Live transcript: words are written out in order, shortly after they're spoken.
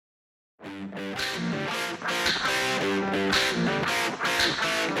Hello,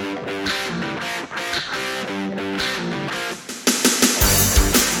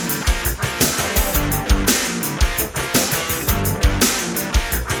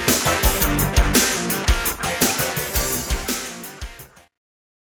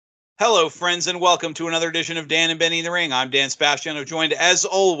 friends, and welcome to another edition of Dan and Benny in the Ring. I'm Dan Sebastiano, joined as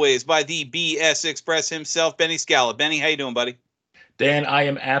always by the BS Express himself, Benny Scala. Benny, how you doing, buddy? Dan, I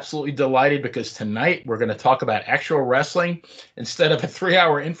am absolutely delighted because tonight we're going to talk about actual wrestling instead of a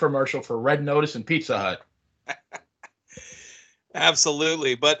 3-hour infomercial for Red Notice and Pizza Hut.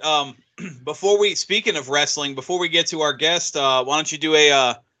 Absolutely. But speaking of wrestling, before we get to our guest, why don't you do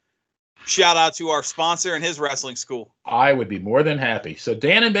a shout out to our sponsor and his wrestling school? I would be more than happy. So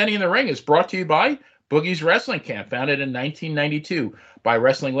Dan and Benny in the Ring is brought to you by Boogie's Wrestling Camp, founded in 1992 by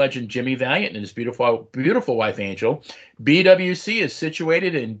wrestling legend Jimmy Valiant and his beautiful wife, Angel. BWC is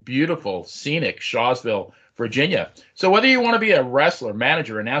situated in beautiful, scenic Shawsville, Virginia. So whether you want to be a wrestler,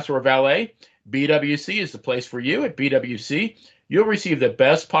 manager, announcer, or valet, BWC is the place for you. At BWC, you'll receive the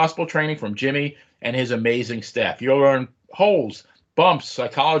best possible training from Jimmy and his amazing staff. You'll learn holds, bumps,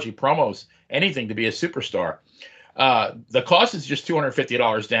 psychology, promos, anything to be a superstar. The cost is just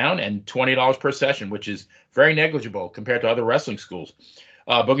 $250 down and $20 per session, which is very negligible compared to other wrestling schools.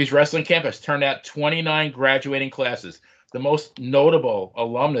 Boogie's Wrestling Camp has turned out 29 graduating classes, the most notable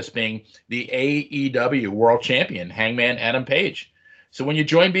alumnus being the AEW World Champion, Hangman Adam Page. So when you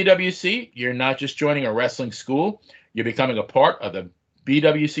join BWC, you're not just joining a wrestling school, you're becoming a part of the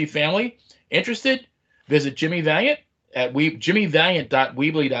BWC family. Interested? Visit Jimmy Valiant at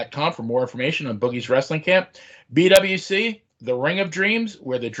jimmyvaliant.weebly.com for more information on Boogie's Wrestling Camp. BWC, the Ring of Dreams,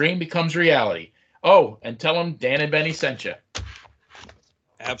 where the dream becomes reality. Oh, and tell them Dan and Benny sent you.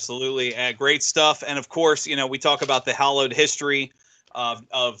 Absolutely. Great stuff. And of course, you know, we talk about the hallowed history of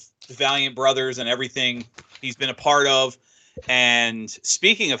the Valiant brothers and everything he's been a part of. And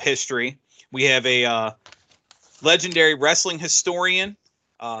speaking of history, we have a legendary wrestling historian.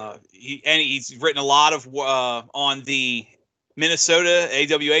 He's written a lot of on the Minnesota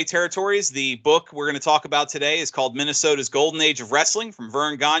AWA territories. The book we're going to talk about today is called Minnesota's Golden Age of Wrestling, from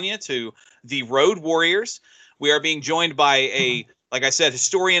Verne Gagne to the Road Warriors. We are being joined by a, like I said,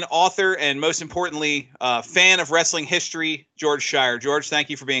 historian, author, and most importantly, fan of wrestling history, George Schire. George, thank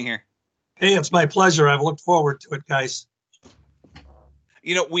you for being here. Hey, it's my pleasure. I've looked forward to it, guys.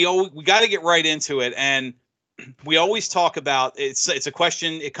 You know, we got to get right into it, and we always talk about it's a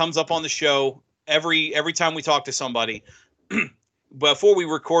question. It comes up on the show every time we talk to somebody. Before we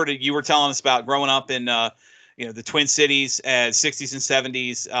recorded, you were telling us about growing up in the Twin Cities, 60s and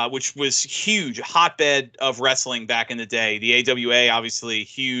 70s, which was huge, a hotbed of wrestling back in the day. The AWA, obviously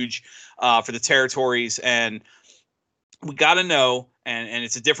huge for the territories, and we got to know. And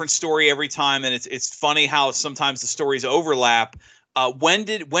it's a different story every time, and it's funny how sometimes the stories overlap. When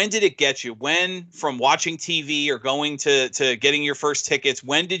did it get you? When, from watching TV or going to getting your first tickets,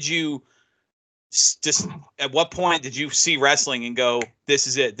 when did you just, at what point did you see wrestling and go, this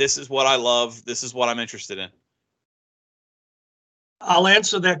is it, this is what I love, this is what I'm interested in? I'll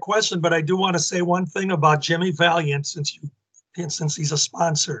answer that question, but I do want to say one thing about Jimmy Valiant, since he's a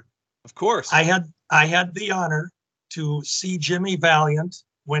sponsor. Of course. I had the honor to see Jimmy Valiant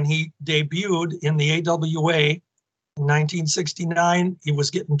when he debuted in the AWA in 1969. He was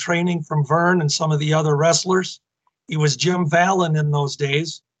getting training from Verne and some of the other wrestlers. He was Jim Vallon in those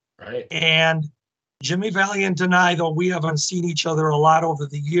days. Right. And Jimmy Valiant and I, though we haven't seen each other a lot over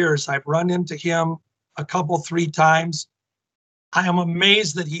the years, I've run into him a couple, 3 times. I am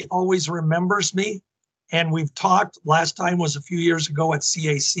amazed that he always remembers me. And we've talked, last time was a few years ago at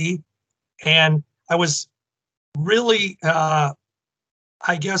CAC. And I was really, I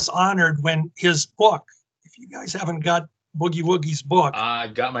guess, honored when his book, if you guys haven't got Boogie Woogie's book. I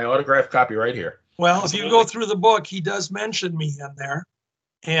got my autographed copy right here. Well, Absolutely. If you go through the book, he does mention me in there.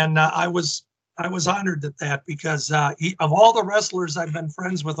 And I was honored at that, because of all the wrestlers I've been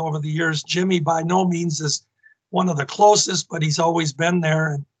friends with over the years, Jimmy by no means is one of the closest, but he's always been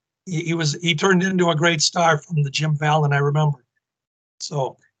there. And he turned into a great star from the Jim Vallon I remember.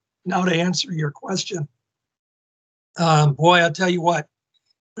 So now to answer your question, boy, I'll tell you what,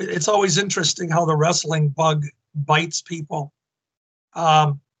 it's always interesting how the wrestling bug bites people.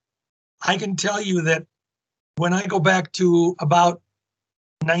 I can tell you that when I go back to about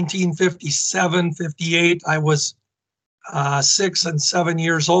 1957, 58, I was 6 and 7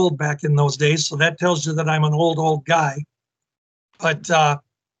 years old back in those days. So that tells you that I'm an old guy. But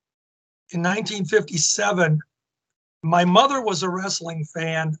in 1957, my mother was a wrestling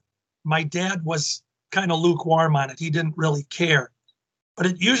fan. My dad was kind of lukewarm on it. He didn't really care. but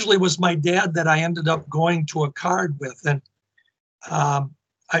it usually was my dad that I ended up going to a card with. And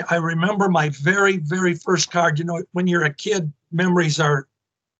I remember my very, very first card. You know, when you're a kid, memories are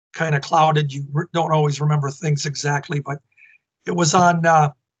kind of clouded. You don't always remember things exactly, but it was on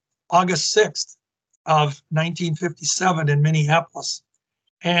August 6th of 1957 in Minneapolis.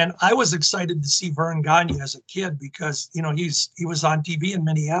 And I was excited to see Vern Gagne as a kid because, you know, he was on TV in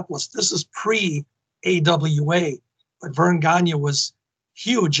Minneapolis. This is pre-AWA, but Vern Gagne was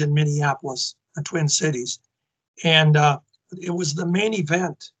huge in Minneapolis, the Twin Cities. And it was the main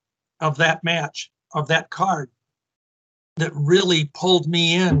event of that match, of that card, that really pulled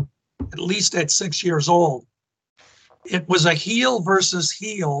me in, at least at 6 years old. It was a heel versus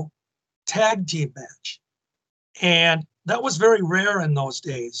heel tag team match. And that was very rare in those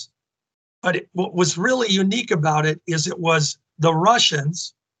days. But what was really unique about it is it was the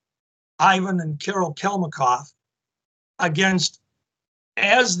Russians, Ivan and Kirill Kelmakov, against,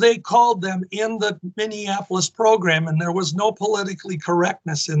 as they called them in the Minneapolis program, and there was no politically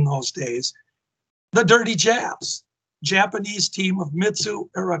correctness in those days, the Dirty Japs, Japanese team of Mitsu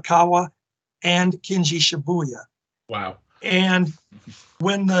Arakawa and Kinji Shibuya. Wow. And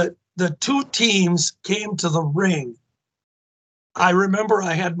when the two teams came to the ring, I remember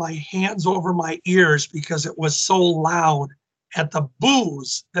I had my hands over my ears because it was so loud at the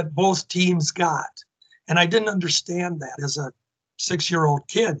boos that both teams got. And I didn't understand that as a 6-year-old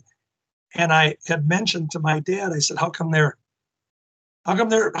kid. And I had mentioned to my dad, I said, how come they're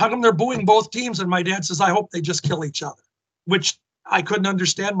booing both teams? And my dad says, I hope they just kill each other, which I couldn't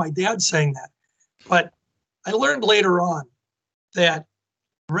understand my dad saying that. But I learned later on that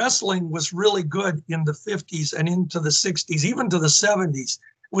wrestling was really good in the 50s and into the 60s, even to the 70s.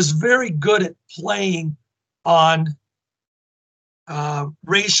 It was very good at playing on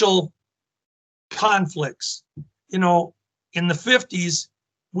racial conflicts. You know, in the 50s,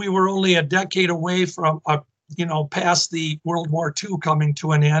 we were only a decade away from, past the World War II coming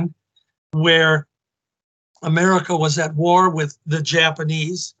to an end, where America was at war with the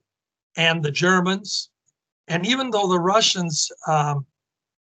Japanese and the Germans. And even though the Russians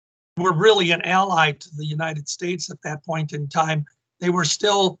were really an ally to the United States at that point in time, they were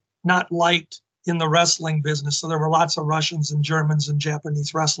still not liked in the wrestling business. So there were lots of Russians and Germans and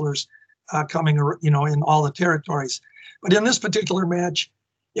Japanese wrestlers coming, in all the territories. But in this particular match,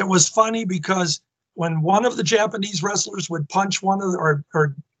 it was funny because when one of the Japanese wrestlers would punch one of the,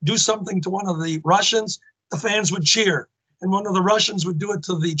 or do something to one of the Russians, the fans would cheer. And one of the Russians would do it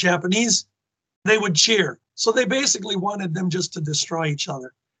to the Japanese, they would cheer. So they basically wanted them just to destroy each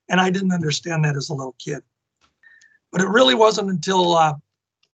other. And I didn't understand that as a little kid. But it really wasn't until a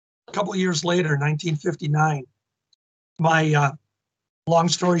couple of years later, 1959, long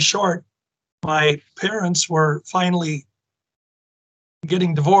story short, my parents were finally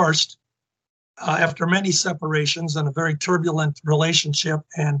getting divorced after many separations and a very turbulent relationship.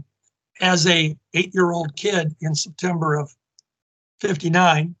 And as a 8-year-old kid in September of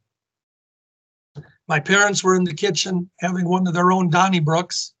 59, my parents were in the kitchen having one of their own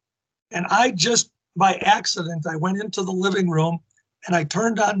Donnybrooks. And I just, by accident, I went into the living room and I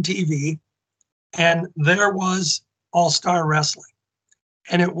turned on TV, and there was All-Star Wrestling.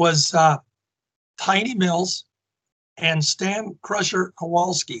 And it was Tiny Mills and Stan Crusher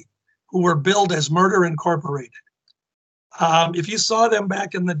Kowalski, who were billed as Murder Incorporated. If you saw them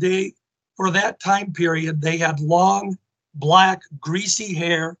back in the day, for that time period, they had long, black, greasy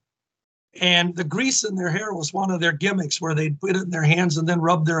hair. And the grease in their hair was one of their gimmicks, where they'd put it in their hands and then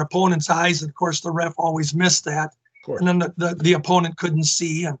rub their opponent's eyes. And of course, the ref always missed that. And then the opponent couldn't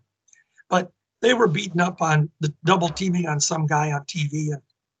see. But they were beating up on the double teaming on some guy on TV. And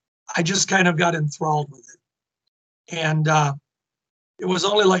I just kind of got enthralled with it. And it was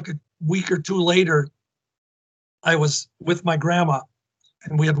only like a week or two later, I was with my grandma,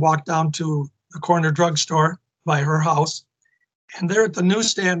 and we had walked down to the corner drugstore by her house. And there at the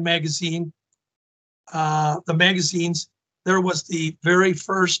newsstand magazine, the magazines, there was the very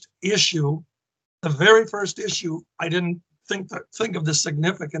first issue. The very first issue, I didn't think of the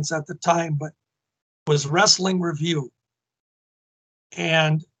significance at the time, but was Wrestling Review.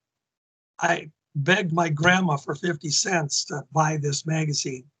 And I begged my grandma for 50 cents to buy this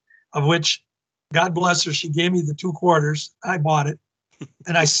magazine, of which, God bless her, she gave me the 2 quarters. I bought it,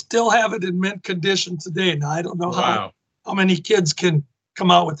 and I still have it in mint condition today. Now, I don't know how many kids can come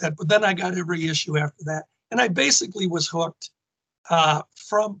out with that, but then I got every issue after that. And I basically was hooked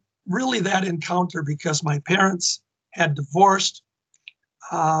from really that encounter, because my parents had divorced.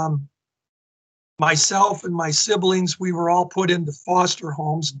 Myself and my siblings, we were all put into foster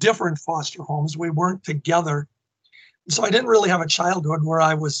homes, different foster homes. We weren't together. So I didn't really have a childhood where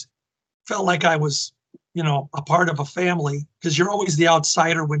felt like I was, a part of a family, because you're always the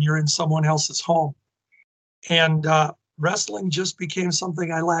outsider when you're in someone else's home. And wrestling just became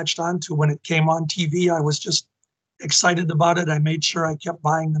something I latched onto when it came on TV. I was just excited about it. I made sure I kept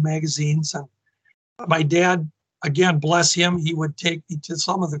buying the magazines. And my dad, again, bless him, he would take me to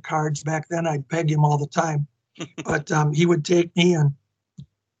some of the cards. Back then, I'd beg him all the time, but he would take me. And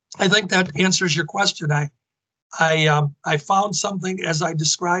I think that answers your question. I found something, as I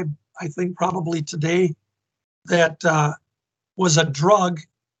described, I think probably today, that was a drug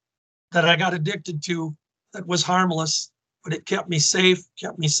that I got addicted to, that was harmless, but it kept me safe,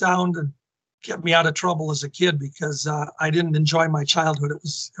 kept me sound, and kept me out of trouble as a kid, because I didn't enjoy my childhood.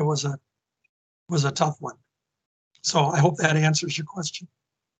 It was a tough one. So I hope that answers your question.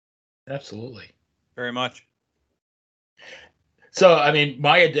 Absolutely. Very much. So, I mean,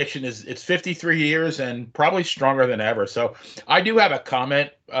 my addiction it's 53 years and probably stronger than ever. So I do have a comment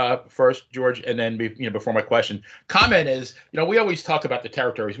first, George, and then, before my question. Comment is, we always talk about the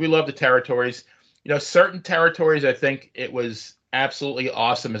territories. We love the territories. Certain territories, I think it was absolutely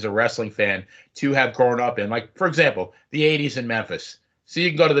awesome as a wrestling fan to have grown up in. Like, for example, the 80s in Memphis. So you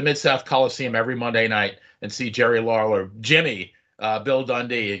can go to the Mid-South Coliseum every Monday night and see Jerry Lawler, Jimmy, Bill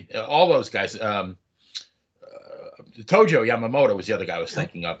Dundee, all those guys. Tojo Yamamoto was the other guy I was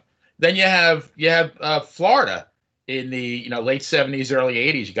thinking of. Then you have Florida in the late 70s, early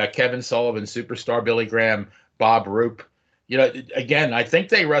 80s. You got Kevin Sullivan, Superstar Billy Graham, Bob Roop. Again, I think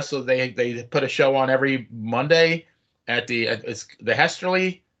they wrestled. They put a show on every Monday at the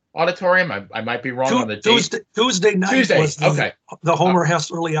Hesterly Auditorium. I might be wrong on the date. Tuesday night was the Homer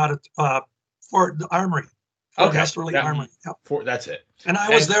Hesterly for the Armory. Hesterly Armory. Yep. That's it. And I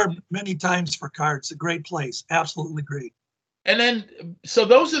was there many times for cards. A great place. Absolutely great. And then, so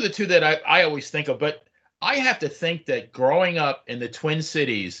those are the two that I always think of. But I have to think that growing up in the Twin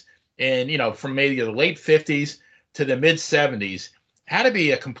Cities and, from maybe the late 50s to the mid 70s had to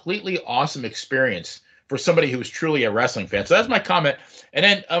be a completely awesome experience for somebody who was truly a wrestling fan. So that's my comment. And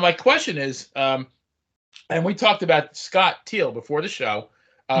then my question is, and we talked about Scott Teal before the show.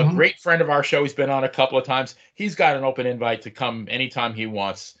 A great friend of our show. He's been on a couple of times. He's got an open invite to come anytime he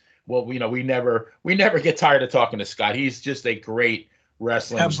wants. Well, we never get tired of talking to Scott. He's just a great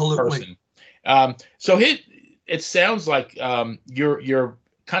wrestling person. So it sounds like you're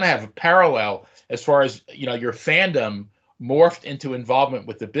kind of have a parallel as far as your fandom morphed into involvement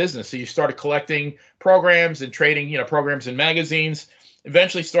with the business. So you started collecting programs and trading programs and magazines.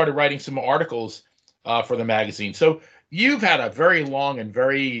 Eventually started writing some articles for the magazine. So you've had a very long and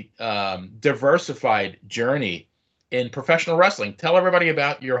very diversified journey in professional wrestling. Tell everybody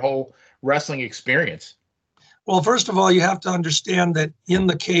about your whole wrestling experience. Well, first of all, you have to understand that in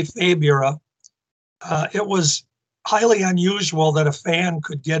the kayfabe era, it was highly unusual that a fan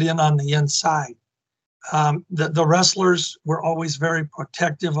could get in on the inside. The wrestlers were always very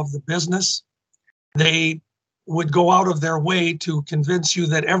protective of the business. They would go out of their way to convince you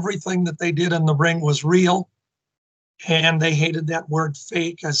that everything that they did in the ring was real. And they hated that word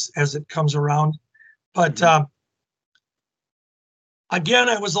fake as it comes around. But again,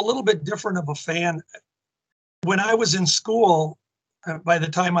 I was a little bit different of a fan. When I was in school, by the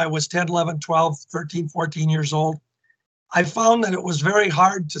time I was 10, 11, 12, 13, 14 years old, I found that it was very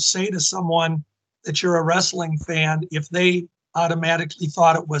hard to say to someone that you're a wrestling fan if they automatically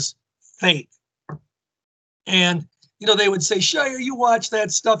thought it was fake. And, they would say, Shire, you watch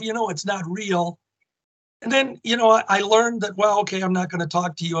that stuff, it's not real. And then, I learned that, well, okay, I'm not going to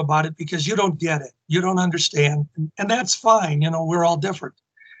talk to you about it because you don't get it. You don't understand. And that's fine. We're all different.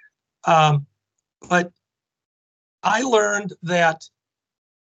 But I learned that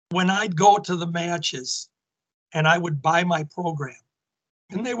when I'd go to the matches and I would buy my program,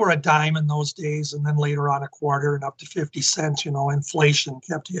 and they were a dime in those days, and then later on a quarter and up to 50 cents, inflation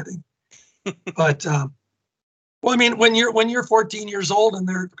kept hitting. But, well, I mean, when you're 14 years old and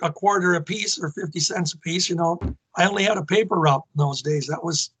they're a quarter a piece or 50 cents a piece, I only had a paper route in those days. That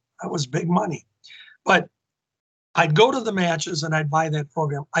was big money. But I'd go to the matches and I'd buy that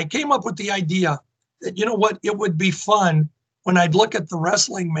program. I came up with the idea that, it would be fun when I'd look at the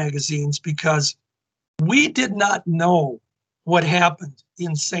wrestling magazines, because we did not know what happened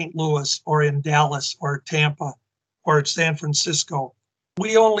in St. Louis or in Dallas or Tampa or San Francisco.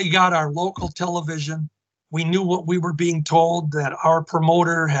 We only got our local television. We knew what we were being told, that our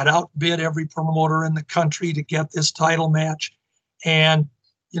promoter had outbid every promoter in the country to get this title match. And,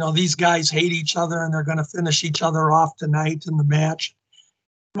 these guys hate each other and they're going to finish each other off tonight in the match.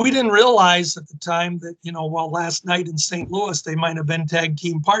 we didn't realize at the time that, well, last night in St. Louis, they might have been tag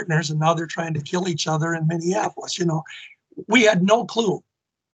team partners and now they're trying to kill each other in Minneapolis. We had no clue.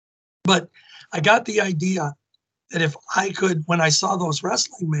 But I got the idea that if I could, when I saw those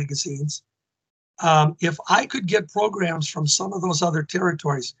wrestling magazines, if I could get programs from some of those other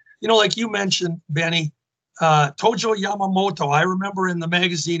territories, like you mentioned, Benny, Tojo Yamamoto, I remember in the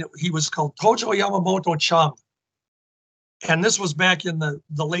magazine, he was called Tojo Yamamoto Chum. And this was back in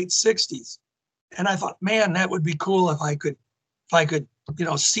the late 60s. And I thought, man, that would be cool if I could,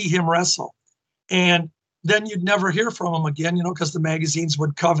 see him wrestle. And then you'd never hear from him again, because the magazines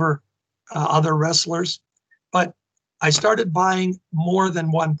would cover other wrestlers. But I started buying more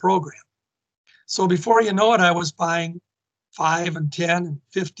than one program. So before you know it, I was buying 5 and 10 and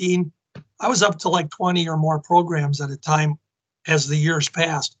 15. I was up to like 20 or more programs at a time as the years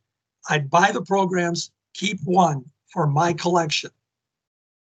passed. I'd buy the programs, keep one for my collection.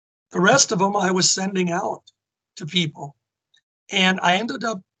 The rest of them I was sending out to people. And I ended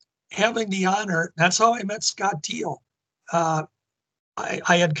up having the honor. That's how I met Scott Teal. I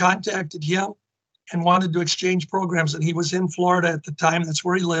had contacted him and wanted to exchange programs, and he was in Florida at the time. That's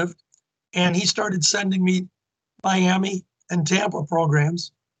where he lived. And he started sending me Miami and Tampa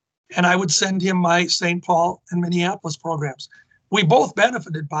programs, and I would send him my St. Paul and Minneapolis programs. We both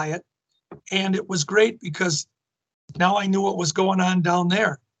benefited by it, and it was great because now I knew what was going on down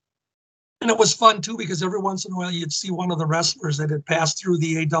there. And it was fun too, because every once in a while you'd see one of the wrestlers that had passed through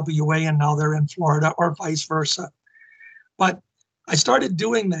the AWA and now they're in Florida, or vice versa. But I started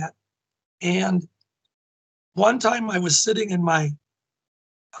doing that. And one time I was sitting in my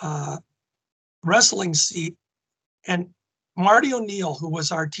wrestling seat, and Marty O'Neill, who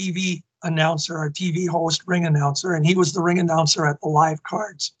was our TV announcer, our TV host, ring announcer, and he was the ring announcer at the live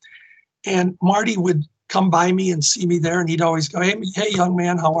cards. And Marty would come by me and see me there, and he'd always go, hey, young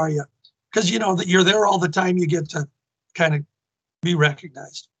man, how are you? Because that you're there all the time, you get to kind of be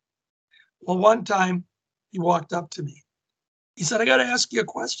recognized. Well, one time he walked up to me. He said, I got to ask you a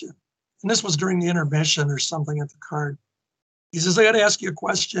question. And this was during the intermission or something at the card. He says, I got to ask you a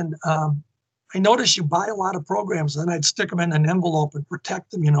question. I noticed you buy a lot of programs, and I'd stick them in an envelope and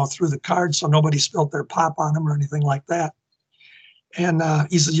protect them, through the card so nobody spilled their pop on them or anything like that. And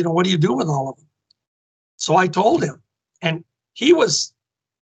he said, what do you do with all of them? So I told him, and he was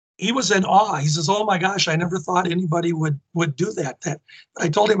in awe. He says, oh my gosh, I never thought anybody would do that. I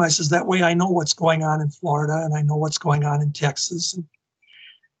told him, I says, that way I know what's going on in Florida and I know what's going on in Texas. And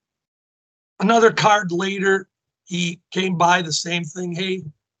another card later, he came by, the same thing. Hey,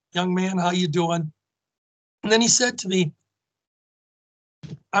 young man, how you doing? And then he said to me,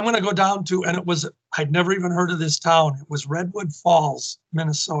 I'm going to go down to, and I'd never even heard of this town. It was Redwood Falls,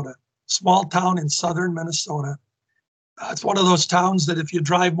 Minnesota, small town in southern Minnesota. It's one of those towns that if you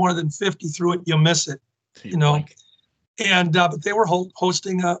drive more than 50 through it, you'll miss it, And but they were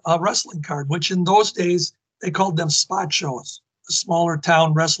hosting a wrestling card, which in those days, they called them spot shows, the smaller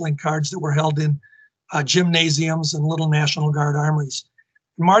town wrestling cards that were held in gymnasiums and little National Guard armories.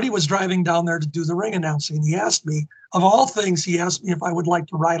 Marty was driving down there to do the ring announcing, and he asked me, of all things, he asked me if I would like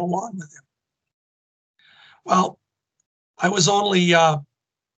to ride along with him. Well, I was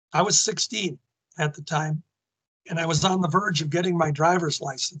 16 at the time, and I was on the verge of getting my driver's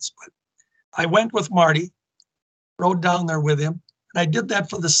license. But I went with Marty, rode down there with him, and I did that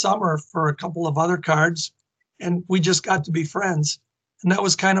for the summer for a couple of other cards, and we just got to be friends. And that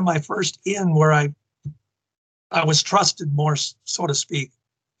was kind of my first in where I was trusted more, so to speak.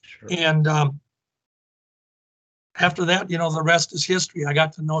 Sure. And after that, the rest is history. I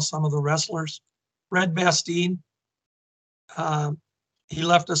got to know some of the wrestlers. Red Bastien, he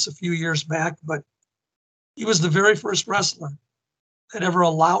left us a few years back, but he was the very first wrestler that ever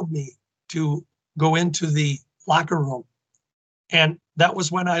allowed me to go into the locker room. And that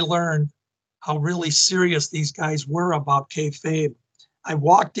was when I learned how really serious these guys were about kayfabe. I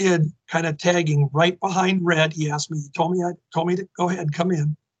walked in kind of tagging right behind Red. He asked me, he told me to go ahead, come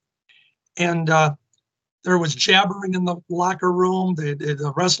in. And there was jabbering in the locker room.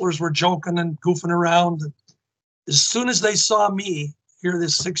 The wrestlers were joking and goofing around. And as soon as they saw me, here,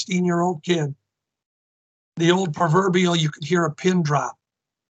 this 16-year-old kid, the old proverbial, you could hear a pin drop,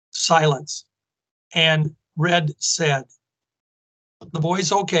 silence. And Red said, the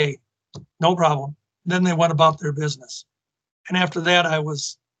boys, okay, no problem. Then they went about their business. And after that, I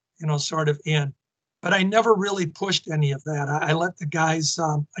was, sort of in. But I never really pushed any of that. I let the guys,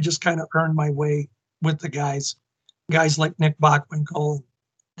 I just kind of earned my way with the guys like Nick Bockwinkel,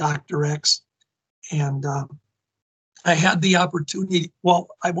 Dr. X. And I had the opportunity. Well,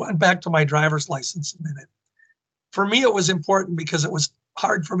 I went back to my driver's license a minute. For me, it was important because it was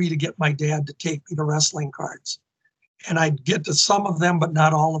hard for me to get my dad to take me to wrestling cards. And I'd get to some of them, but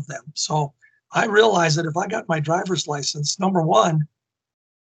not all of them. So I realized that if I got my driver's license, number one,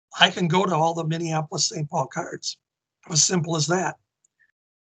 I can go to all the Minneapolis St. Paul cards. It was simple as that.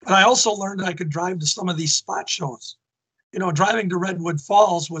 But I also learned I could drive to some of these spot shows. You know, driving to Redwood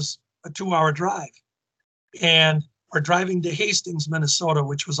Falls was a 2-hour drive. Or driving to Hastings, Minnesota,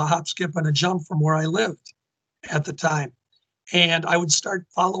 which was a hop, skip, and a jump from where I lived at the time. And I would start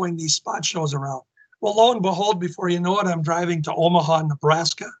following these spot shows around. Well, lo and behold, before you know it, I'm driving to Omaha,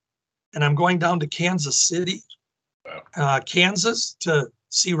 Nebraska, and I'm going down to Kansas City, Kansas, to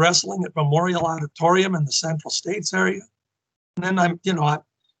see wrestling at Memorial Auditorium in the Central States area. And then I'm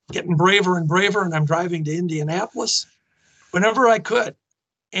getting braver and braver, and I'm driving to Indianapolis whenever I could.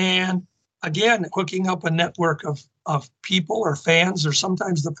 And again, hooking up a network of people or fans, or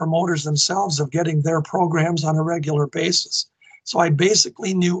sometimes the promoters themselves, of getting their programs on a regular basis. So I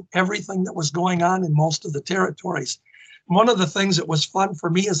basically knew everything that was going on in most of the territories. One of the things that was fun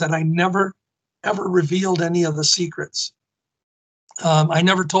for me is that I never, ever revealed any of the secrets. I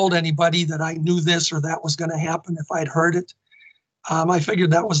never told anybody that I knew this or that was going to happen if I'd heard it. I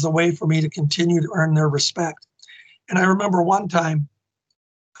figured that was the way for me to continue to earn their respect. And I remember one time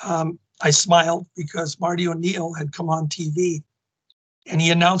I smiled because Marty O'Neill had come on TV, and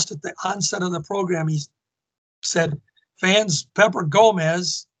he announced at the onset of the program, he said, "Fans, Pepper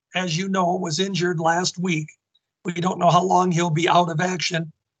Gomez, as you know, was injured last week. We don't know how long he'll be out of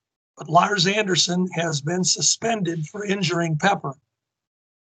action, but Lars Anderson has been suspended for injuring Pepper."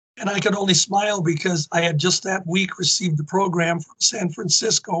 And I could only smile because I had just that week received the program from San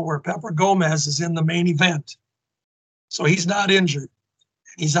Francisco where Pepper Gomez is in the main event. So he's not injured.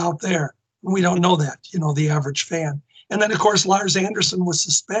 He's out there. We don't know that, the average fan. And then, of course, Lars Anderson was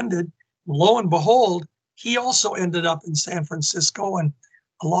suspended. Lo and behold, he also ended up in San Francisco, and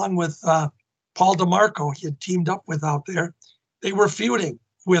along with Paul DeMarco, he had teamed up with out there, they were feuding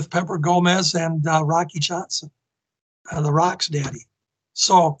with Pepper Gomez and Rocky Johnson, the Rock's daddy.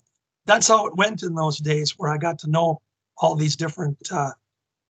 So that's how it went in those days, where I got to know all these different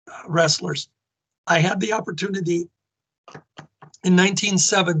wrestlers. I had the opportunity in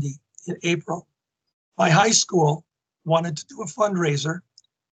 1970, in April. My high school wanted to do a fundraiser,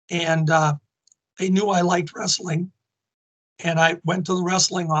 and they knew I liked wrestling. And I went to the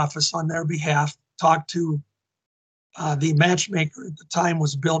wrestling office on their behalf, talked to the matchmaker at the time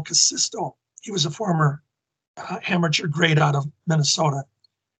was Bill Casisto. He was a former amateur great out of Minnesota.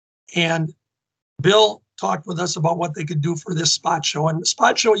 And Bill talked with us about what they could do for this spot show. And the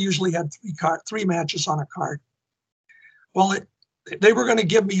spot show usually had three matches on a card. Well, they were going to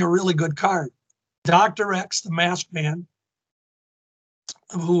give me a really good card. Dr. X, the masked man,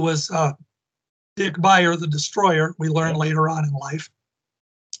 who was Dick Beyer, the Destroyer, we learned later on in life.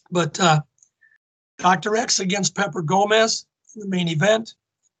 But Dr. X against Pepper Gomez in the main event.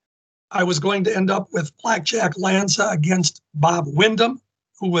 I was going to end up with Blackjack Lanza against Bob Windham,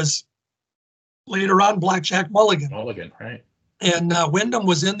 who was later on Blackjack Mulligan. Mulligan, right. And Windham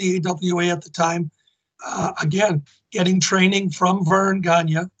was in the AWA at the time, again, getting training from Vern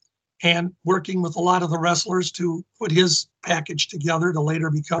Gagne and working with a lot of the wrestlers to put his package together to later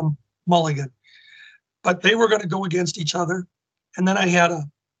become Mulligan. But they were going to go against each other. And then I had an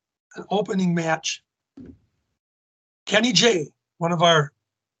opening match. Kenny J, one of our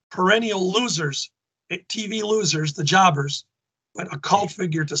perennial losers, TV losers, the Jobbers, but a cult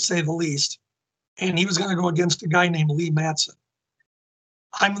figure to say the least. And he was going to go against a guy named Lee Matson.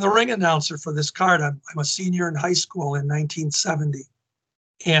 I'm the ring announcer for this card. I'm a senior in high school in 1970.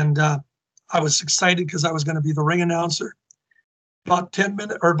 And I was excited because I was going to be the ring announcer. About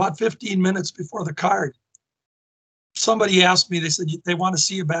 15 minutes before the card, somebody asked me, they said, they want to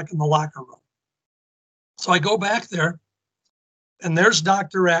see you back in the locker room. So I go back there, and there's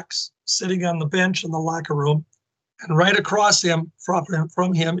Dr. X sitting on the bench in the locker room. And right across him,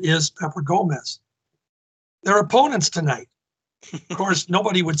 from him, is Pepper Gomez. They're opponents tonight. Of course,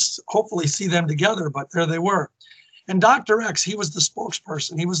 nobody would hopefully see them together, but there they were. And Dr. X, he was the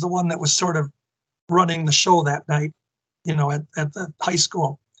spokesperson. He was the one that was sort of running the show that night, at the high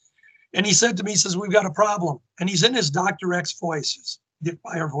school. And he said to me, he says, "We've got a problem." And he's in his Dr. X voice, his Dick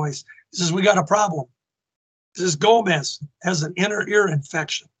Beyer voice. He says, "We got a problem." He says, "Gomez has an inner ear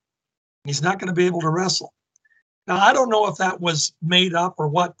infection. He's not going to be able to wrestle." Now, I don't know if that was made up or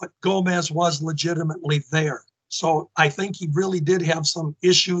what, but Gomez was legitimately there. So I think he really did have some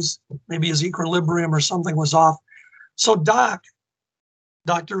issues. Maybe his equilibrium or something was off. So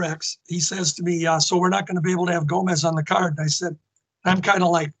Dr. X, he says to me, "So we're not going to be able to have Gomez on the card." And I said, I'm kind of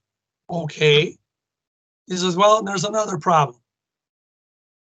like, okay. He says, "Well, there's another problem.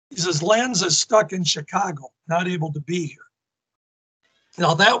 He says, Lanza stuck in Chicago, not able to be here.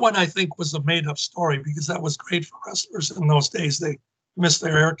 Now, that one I think was a made up story because that was great for wrestlers in those days. They missed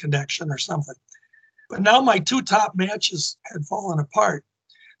their air connection or something. But now my two top matches had fallen apart.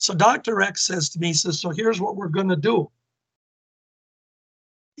 So Dr. X says to me, he says, so here's what we're going to do.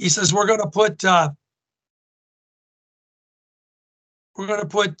 He says, we're going to put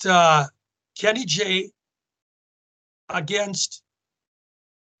Kenny J against,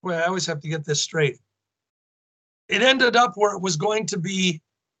 well, I always have to get this straight. It ended up where it was going to be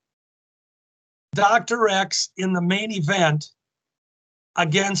Dr. X in the main event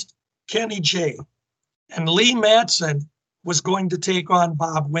against Kenny J. And Lee Matson was going to take on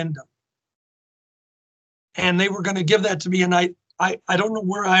Bob Windham. And they were going to give that to me. And I don't know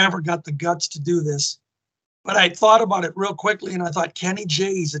where I ever got the guts to do this, but I thought about it real quickly. And I thought, Kenny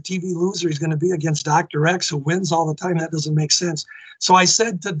J, he's a TV loser. He's going to be against Dr. X, who wins all the time. That doesn't make sense. So I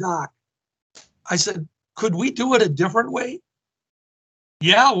said to Doc, I said, could we do it a different way?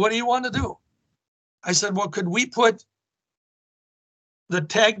 Yeah, what do you want to do? I said, well, could we put the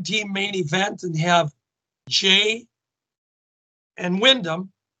tag team main event and have Jay and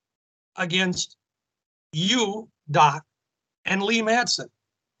Windham against you, Doc, and Lee Matson?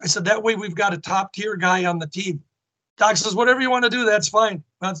 I said, that way we've got a top tier guy on the team. Doc says, whatever you want to do, that's fine.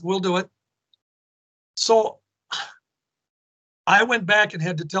 We'll do it. So I went back and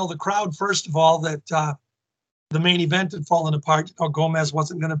had to tell the crowd, first of all, that the main event had fallen apart. You know, Gomez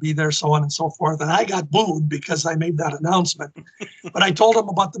wasn't going to be there, so on and so forth. And I got booed because I made that announcement. But I told them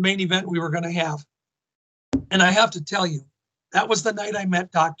about the main event we were going to have. And I have to tell you, that was the night I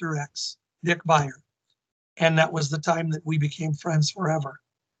met Dr. X, Dick Beyer. And that was the time that we became friends forever,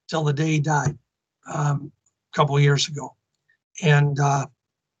 till the day he died a couple of years ago. And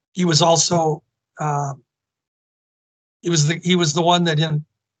he was also, he was the one that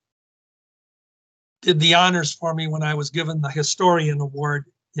did the honors for me when I was given the Historian Award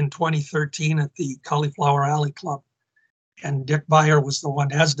in 2013 at the Cauliflower Alley Club. And Dick Beyer was the one,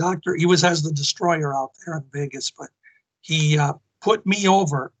 he was as the Destroyer out there in Vegas, but he put me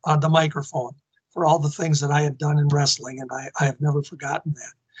over on the microphone for all the things that I had done in wrestling, and I have never forgotten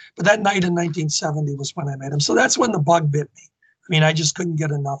that. But that night in 1970 was when I met him. So that's when the bug bit me. I mean, I just couldn't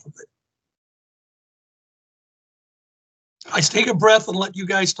get enough of it. I take a breath and let you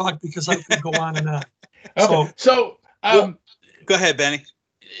guys talk because I could go on and on. Okay. So go ahead, Benny.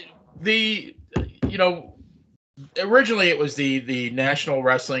 Originally it was the National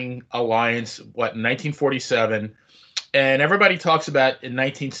Wrestling Alliance, in 1947, and everybody talks about in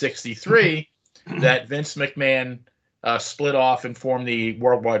 1963 that Vince McMahon split off and formed the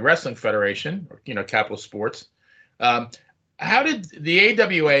Worldwide Wrestling Federation, Capital Sports. How did the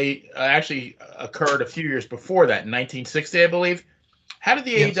AWA actually occurred a few years before that, in 1960, I believe? How did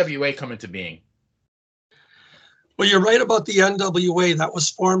the AWA come into being? Well, you're right about the NWA. That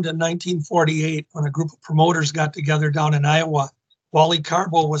was formed in 1948 when a group of promoters got together down in Iowa. Wally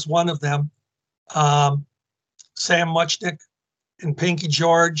Carbo was one of them. Sam Muchnick and Pinky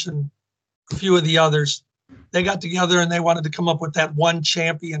George and a few of the others. They got together and they wanted to come up with that one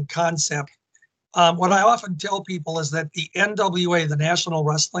champion concept. What I often tell people is that the NWA, the National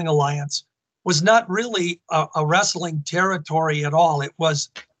Wrestling Alliance, was not really a wrestling territory at all. It was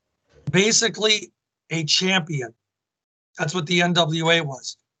basically a champion. That's what the NWA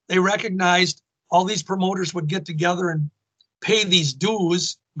was. They recognized all these promoters would get together and pay these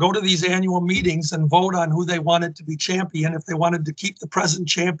dues, go to these annual meetings and vote on who they wanted to be champion. If they wanted to keep the present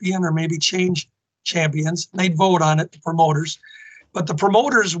champion or maybe change champions, they'd vote on it, the promoters. But the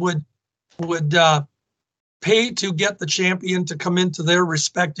promoters would pay to get the champion to come into their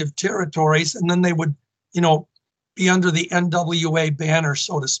respective territories, and then they would, be under the NWA banner,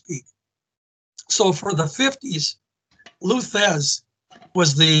 so to speak. So for the 50s, Lou Thesz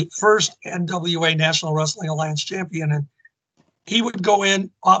was the first NWA National Wrestling Alliance champion, and he would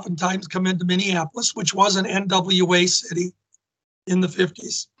oftentimes come into Minneapolis, which was an NWA city in the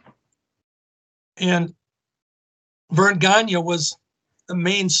 50s. And Vern Gagne was the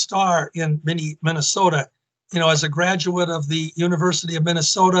main star in Minnesota. As a graduate of the University of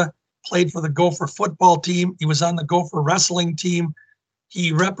Minnesota, played for the Gopher football team. He was on the Gopher wrestling team.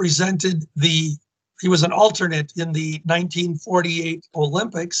 He was an alternate in the 1948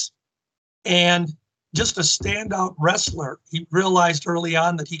 Olympics, and just a standout wrestler. He realized early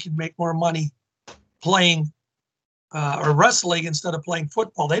on that he could make more money playing or wrestling instead of playing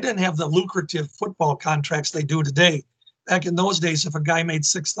football. They didn't have the lucrative football contracts they do today. Back in those days, if a guy made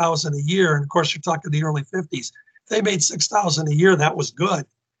 $6,000 a year, and of course you're talking the early 50s, if they made $6,000 a year, that was good.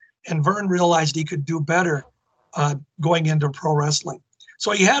 And Vern realized he could do better going into pro wrestling. So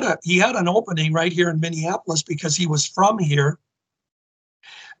he had an opening right here in Minneapolis because he was from here.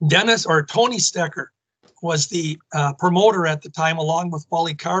 Tony Stecher was the promoter at the time, along with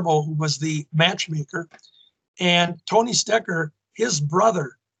Wally Carbo, who was the matchmaker. And Tony Stecher, his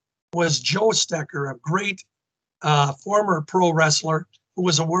brother was Joe Stecher, a great former pro wrestler who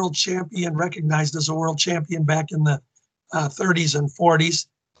was a world champion, recognized as a world champion back in the 30s and 40s.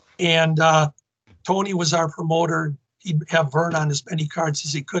 And Tony was our promoter. He'd have Vern on as many cards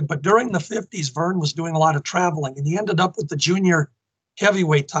as he could. But during the 50s, Vern was doing a lot of traveling, and he ended up with the junior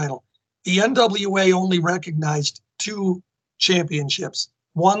heavyweight title. The NWA only recognized 2 championships.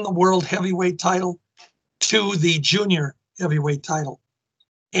 1, the world heavyweight title, 2, the junior heavyweight title.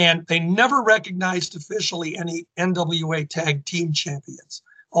 And they never recognized officially any NWA tag team champions.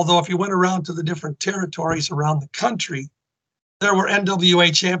 Although if you went around to the different territories around the country, there were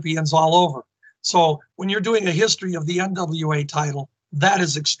NWA champions all over. So when you're doing a history of the NWA title, that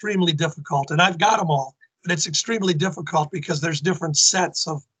is extremely difficult. And I've got them all, but it's extremely difficult because there's different sets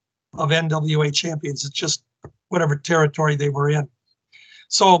of NWA champions. It's just whatever territory they were in.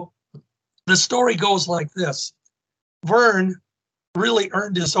 So the story goes like this. Vern really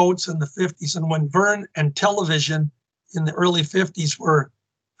earned his oats in the 50s. And when Vern and television in the early 50s were,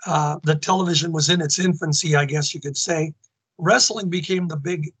 the television was in its infancy, I guess you could say, wrestling became the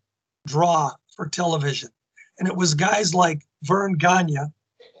big draw for television. And it was guys like Vern Gagne,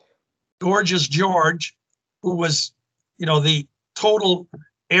 Gorgeous George, who was, the total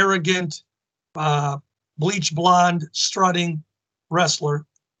arrogant, bleach blonde, strutting wrestler,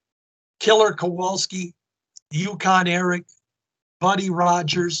 Killer Kowalski, Yukon Eric, Buddy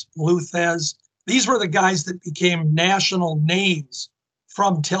Rogers, Lou Thesz. These were the guys that became national names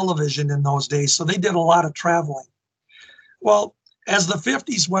from television in those days. So they did a lot of traveling. Well, as the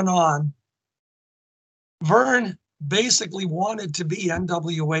 50s went on, Vern basically wanted to be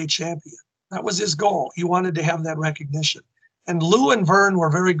NWA champion. That was his goal. He wanted to have that recognition. And Lou and Vern were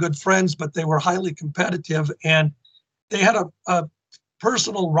very good friends, but they were highly competitive. And they had a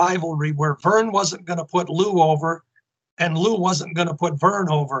personal rivalry where Vern wasn't going to put Lou over, and Lou wasn't going to put Vern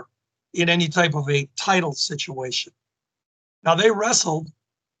over in any type of a title situation. Now, they wrestled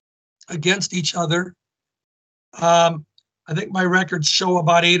against each other. I think my records show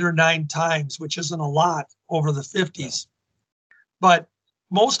about 8 or 9 times, which isn't a lot over the 50s. But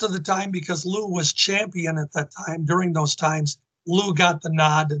most of the time, because Lou was champion at that time, during those times, Lou got the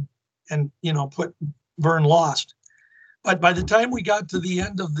nod and put Vern lost. But by the time we got to the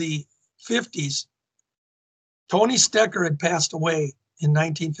end of the 50s, Tony Stecher had passed away in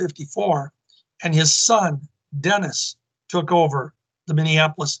 1954, and his son, Dennis, took over the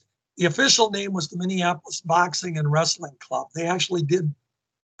Minneapolis. The official name was the Minneapolis Boxing and Wrestling Club. They actually did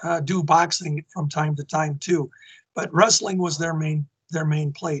do boxing from time to time too, but wrestling was their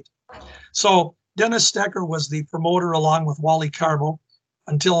main plate. So Dennis Stecher was the promoter along with Wally Carbo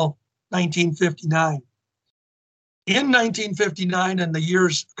until 1959. In 1959 and a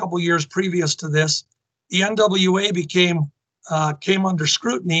couple years previous to this, the NWA came under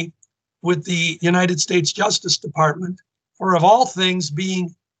scrutiny with the United States Justice Department for, of all things,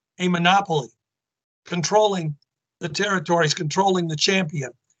 being a monopoly, controlling the territories, controlling the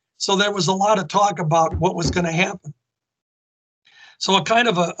champion. So there was a lot of talk about what was going to happen. So a kind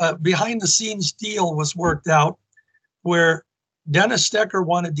of a behind-the-scenes deal was worked out where Dennis Stecher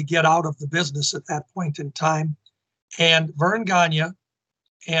wanted to get out of the business at that point in time, and Vern Gagne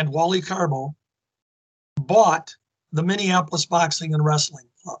and Wally Carbo bought the Minneapolis Boxing and Wrestling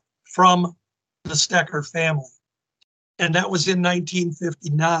Club from the Stecher family. And that was in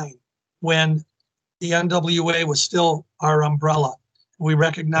 1959 when the NWA was still our umbrella. We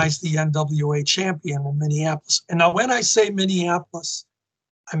recognized the NWA champion in Minneapolis. And now when I say Minneapolis,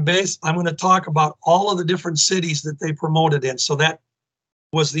 I'm going to talk about all of the different cities that they promoted in. So that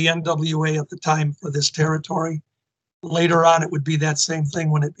was the NWA at the time for this territory. Later on, it would be that same thing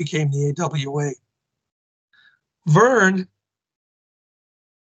when it became the AWA. Vern,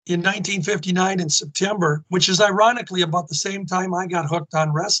 in 1959 in September, which is ironically about the same time I got hooked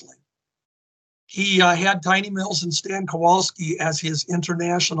on wrestling, he had Tiny Mills and Stan Kowalski as his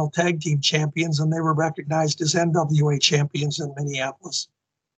international tag team champions, and they were recognized as NWA champions in Minneapolis.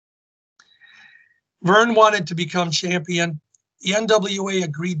 Vern wanted to become champion. The NWA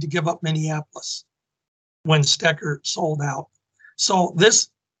agreed to give up Minneapolis when Stecher sold out. So this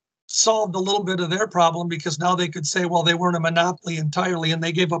solved a little bit of their problem, because now they could say, well, they weren't a monopoly entirely, and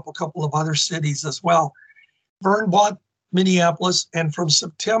they gave up a couple of other cities as well. Vern bought Minneapolis, and from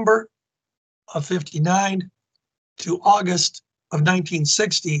September of 59 to August of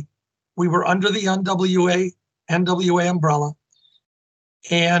 1960, we were under the NWA umbrella.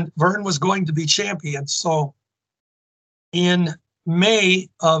 and Vern was going to be champion. So in May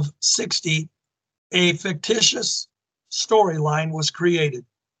of 60, a fictitious storyline was created,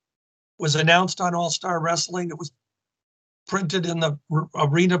 was announced on All Star Wrestling. It was printed in the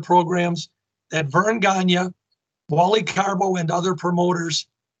arena programs that Vern Gagne, Wally Carbo, and other promoters.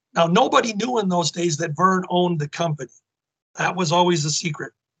 Now, nobody knew in those days that Vern owned the company. That was always a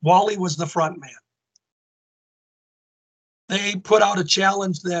secret. Wally was the front man. They put out a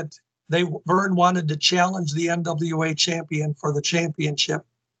challenge that Vern wanted to challenge the NWA champion for the championship,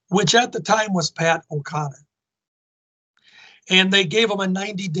 which at the time was Pat O'Connor. And they gave him a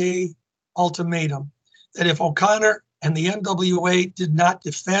 90-day ultimatum that if O'Connor and the NWA did not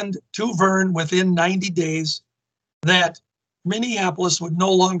defend to Vern within 90 days, that Minneapolis would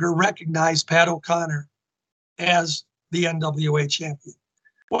no longer recognize Pat O'Connor as the NWA champion.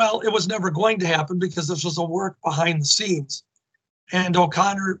 Well, it was never going to happen because this was a work behind the scenes. And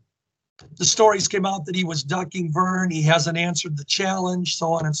O'Connor, the stories came out that he was ducking Vern. He hasn't answered the challenge,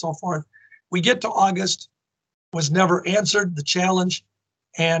 so on and so forth. We get to August, was never answered the challenge,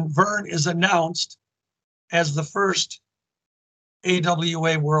 and Vern is announced as the first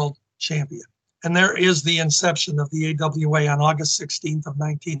AWA World Champion. And there is the inception of the AWA on August 16th of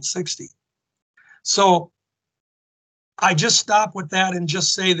 1960. So I just stop with that and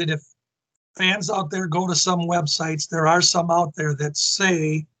just say that if fans out there go to some websites, there are some out there that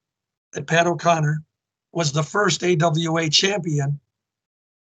say that Pat O'Connor was the first AWA champion.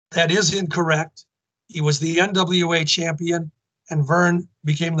 That is incorrect. He was the NWA champion, and Vern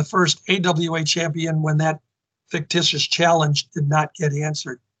became the first AWA champion when that fictitious challenge did not get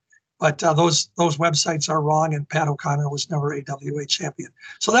answered. But those websites are wrong, and Pat O'Connor was never AWA champion.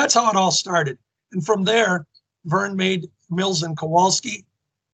 So that's how it all started. And from there, Vern made Mills and Kowalski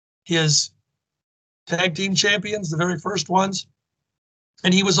his tag team champions, the very first ones,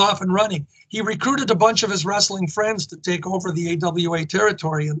 and he was off and running. He recruited a bunch of his wrestling friends to take over the AWA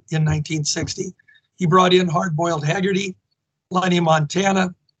territory in 1960. He brought in Hard-Boiled Haggerty, Lenny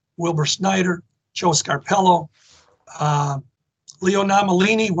Montana, Wilbur Snyder, Joe Scarpello, Leo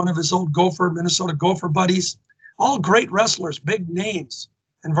Namalini, one of his old Minnesota Gopher buddies, all great wrestlers, big names.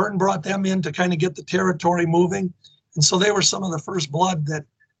 And Vern brought them in to kind of get the territory moving. And so they were some of the first blood that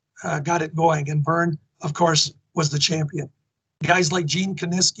got it going. And Vern, of course, was the champion. Guys like Gene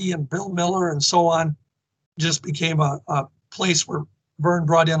Kiniski and Bill Miller and so on just became a place where Vern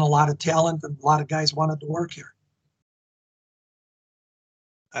brought in a lot of talent and a lot of guys wanted to work here.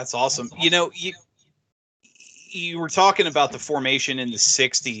 That's awesome. You know, you were talking about the formation in the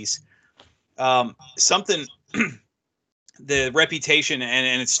 60s. Something, the reputation,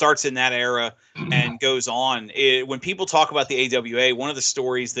 and it starts in that era and goes on. When people talk about the AWA, one of the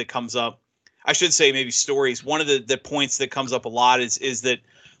stories that comes up, I should say maybe stories, one of the points that comes up a lot is that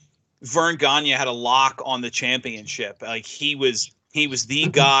Vern Gagne had a lock on the championship. Like he was the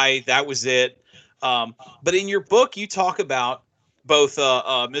guy, that was it. But in your book, you talk about both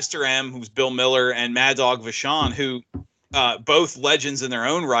Mr. M, who's Bill Miller, and Mad Dog Vachon, who both legends in their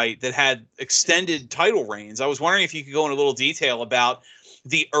own right that had extended title reigns. I was wondering if you could go into a little detail about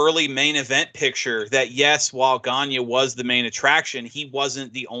the early main event picture that, yes, while Gagne was the main attraction, he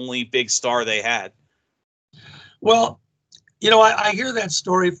wasn't the only big star they had. Well, you know, I hear that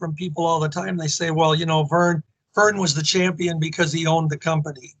story from people all the time. They say, well, you know, Vern was the champion because he owned the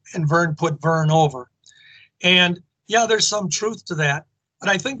company, and Vern put Vern over. And yeah, there's some truth to that. But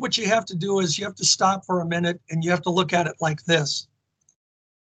I think what you have to do is you have to stop for a minute and you have to look at it like this.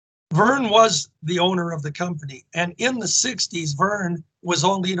 Vern was the owner of the company. And in the 60s, Vern was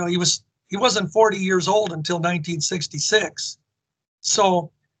only, you know, he wasn't 40 years old until 1966.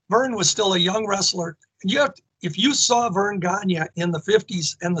 So Vern was still a young wrestler. And if you saw Vern Gagne in the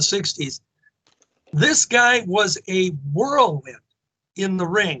 50s and the 60s, this guy was a whirlwind in the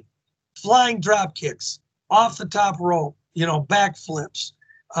ring, flying drop kicks, off the top rope, you know, backflips,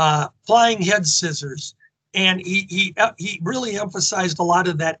 flying head scissors. And he really emphasized a lot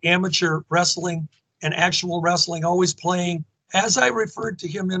of that amateur wrestling and actual wrestling, always playing, as I referred to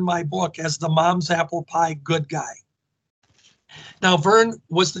him in my book, as the mom's apple pie good guy. Now, Vern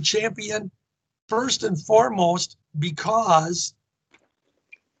was the champion first and foremost because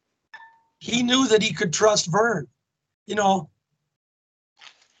he knew that he could trust Vern. You know,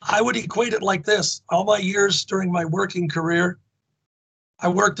 I would equate it like this. All my years during my working career, I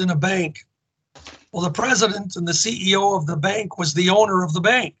worked in a bank. Well, the president and the CEO of the bank was the owner of the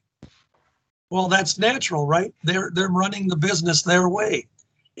bank. Well, that's natural, right? They're running the business their way.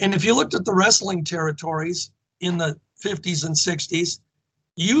 And if you looked at the wrestling territories in the 50s and 60s,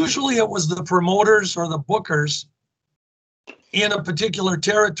 usually it was the promoters or the bookers in a particular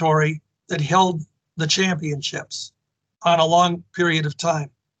territory that held the championships on a long period of time.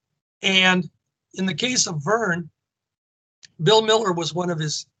 And in the case of Vern, Bill Miller was one of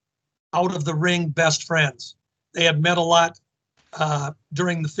his out of the ring best friends. They had met a lot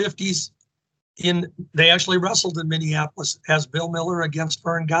during the 50s. They actually wrestled in Minneapolis as Bill Miller against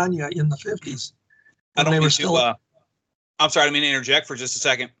Vern Gagne in the 50s. I don't mean to, I'm sorry, I didn't mean to interject for just a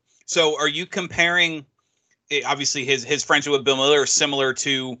second. So are you comparing, obviously his friendship with Bill Miller is similar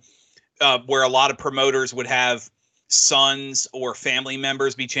to where a lot of promoters would have sons or family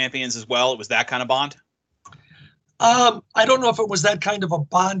members be champions as well? It was that kind of bond? I don't know if it was that kind of a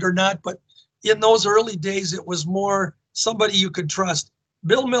bond or not, but in those early days, it was more somebody you could trust.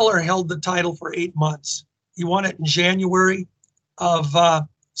 Bill Miller held the title for 8 months. He won it in January of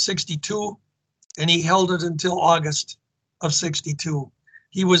 62, and he held it until August of 62.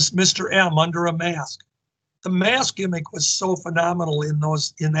 He was Mr. M under a mask. The mask gimmick was so phenomenal in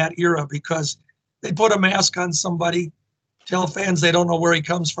that era because they put a mask on somebody, tell fans they don't know where he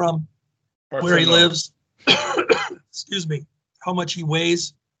comes from, where he lives, excuse me, how much he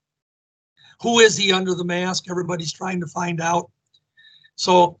weighs, who is he under the mask? Everybody's trying to find out.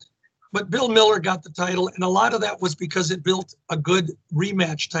 So, but Bill Miller got the title, and a lot of that was because it built a good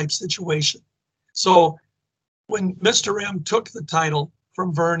rematch type situation. So when Mr. M took the title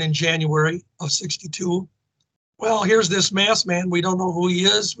from Vern in January of 62, well, here's this masked man. We don't know who he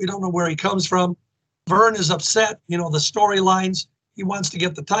is. We don't know where he comes from. Vern is upset, the storylines. He wants to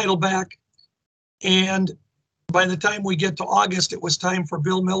get the title back. And by the time we get to August, it was time for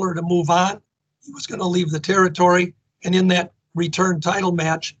Bill Miller to move on. He was going to leave the territory. And in that return title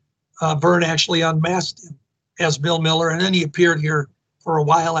match, Vern actually unmasked him as Bill Miller. And then he appeared here for a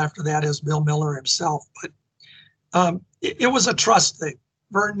while after that as Bill Miller himself. But it was a trust thing.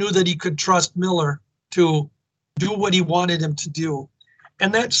 Vern knew that he could trust Miller to do what he wanted him to do.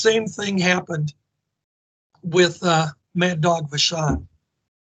 And that same thing happened with Mad Dog Vachon.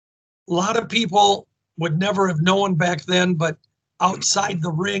 A lot of people would never have known back then, but outside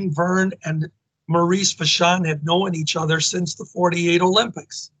the ring, Vern and Maurice Vachon had known each other since the 48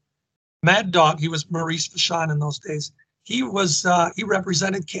 Olympics. Mad Dog, he was Maurice Vachon in those days. He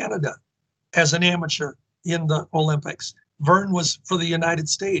represented Canada as an amateur in the Olympics. Vern was for the United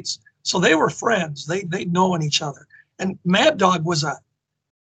States. So they were friends. They'd known each other. And Mad Dog was a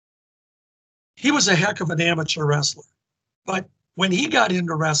heck of an amateur wrestler. But when he got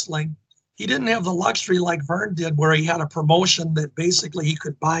into wrestling, he didn't have the luxury like Vern did, where he had a promotion that basically he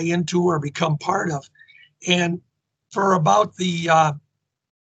could buy into or become part of. And for about the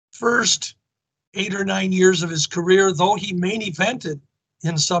first 8 or 9 years of his career, though he main evented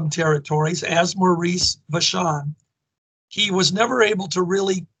in some territories as Maurice Vachon, he was never able to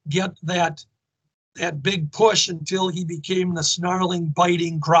really get that big push until he became the snarling,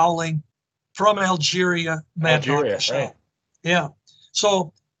 biting, growling from Algeria, Mad Dog Vachon. Right. Yeah.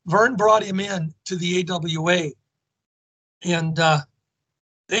 So Vern brought him in to the AWA, and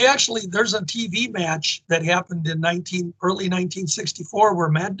there's a TV match that happened in early 1964 where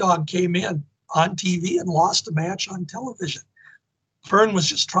Mad Dog came in on TV and lost a match on television. Vern was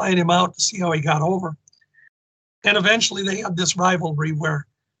just trying him out to see how he got over. And eventually they had this rivalry where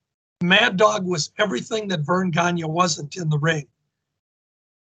Mad Dog was everything that Vern Gagne wasn't in the ring.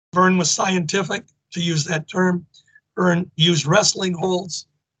 Vern was scientific, to use that term. Vern used wrestling holds.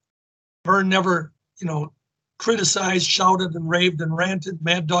 Vern never, criticized, shouted, and raved and ranted.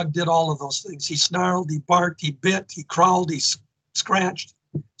 Mad Dog did all of those things. He snarled, he barked, he bit, he growled, he scratched,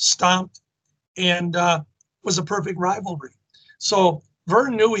 stomped, and was a perfect rivalry. So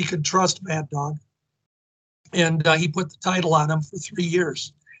Vern knew he could trust Mad Dog, and he put the title on him for 3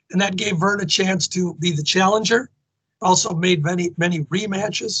 years. And that gave Vern a chance to be the challenger, also made many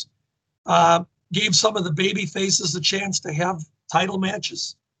rematches, gave some of the baby faces a chance to have title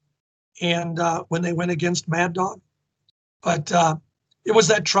matches. And when they went against Mad Dog, but it was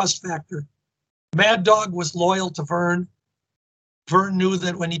that trust factor. Mad Dog was loyal to Vern. Vern knew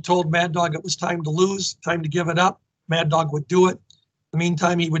that when he told Mad Dog it was time to lose, time to give it up, Mad Dog would do it. In the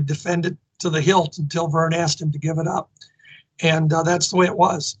meantime, he would defend it to the hilt until Vern asked him to give it up. And that's the way it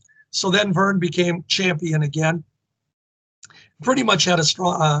was. So then Vern became champion again. Pretty much had a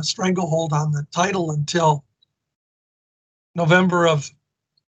stranglehold on the title until November of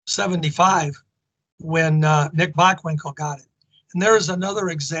 75, when Nick Bockwinkel got it. And there is another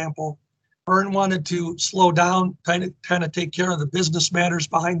example. Vern wanted to slow down, kind of take care of the business matters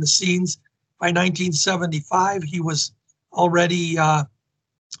behind the scenes. By 1975, he was already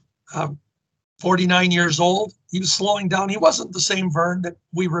 49 years old. He was slowing down. He wasn't the same Vern that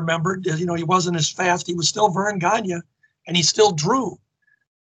we remembered. He wasn't as fast. He was still Vern Gagne. and he still drew.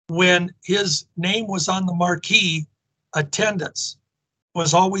 When his name was on the marquee, attendance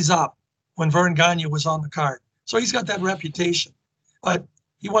was always up when Verne Gagne was on the card. So he's got that reputation. But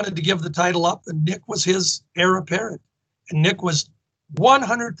he wanted to give the title up, and Nick was his heir apparent. And Nick was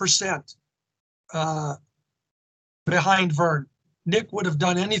 100% behind Verne. Nick would have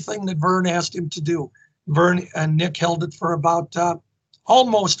done anything that Verne asked him to do. Verne and Nick held it for about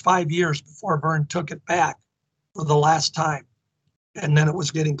almost 5 years before Verne took it back for the last time. And then it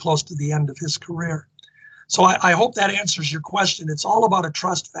was getting close to the end of his career. So I hope that answers your question. It's all about a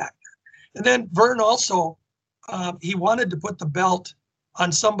trust factor. And then Verne also, he wanted to put the belt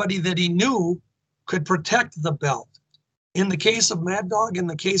on somebody that he knew could protect the belt. In the case of Mad Dog, in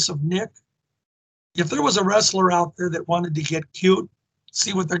the case of Nick, if there was a wrestler out there that wanted to get cute,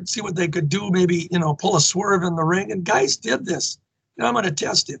 see what they could do, maybe, pull a swerve in the ring, and guys did this. And I'm going to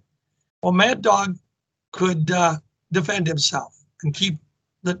test him. Well, Mad Dog could defend himself and keep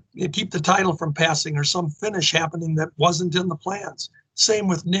the title from passing or some finish happening that wasn't in the plans. Same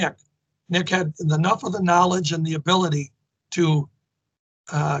with Nick. Nick had enough of the knowledge and the ability to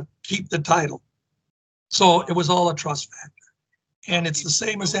keep the title. So it was all a trust factor. And it's the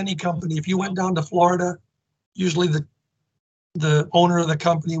same as any company. If you went down to Florida, usually the owner of the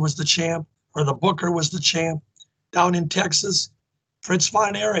company was the champ, or the booker was the champ. Down in Texas, Fritz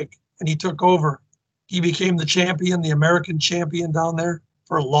von Erich, when he took over, he became the champion, the American champion down there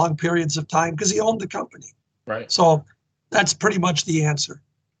for long periods of time because he owned the company. Right. So that's pretty much the answer.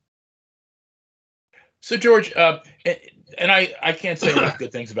 So George, and I can't say enough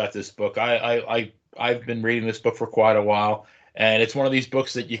good things about this book. I've been reading this book for quite a while, and it's one of these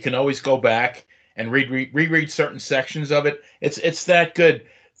books that you can always go back and reread certain sections of it. It's that good.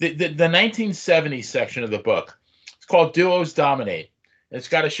 The 1970s section of the book, it's called Duos Dominate. It's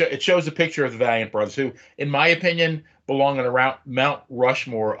got it shows a picture of the Valiant Brothers, who, in my opinion, belong on around Mount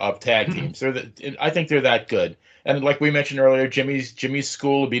Rushmore of tag teams. I think they're that good. And like we mentioned earlier, Jimmy's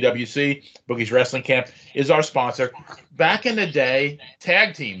School, BWC, Boogie's Wrestling Camp, is our sponsor. Back in the day,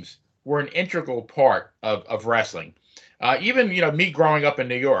 tag teams were an integral part of wrestling. Even me growing up in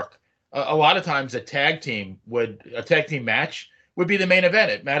New York, a lot of times a tag team match would be the main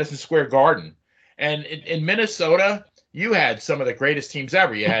event at Madison Square Garden. And in Minnesota, you had some of the greatest teams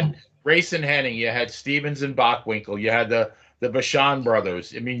ever. You had Race and Henning, you had Stevens and Bockwinkel, you had the Vachon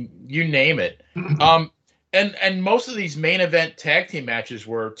brothers. I mean, you name it. And most of these main event tag team matches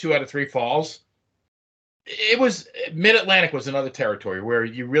were 2 out of 3 falls. It was Mid-Atlantic was another territory where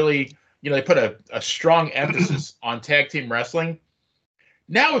you really, they put a strong emphasis on tag team wrestling.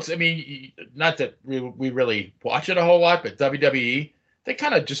 Now it's, not that we really watch it a whole lot, but WWE, they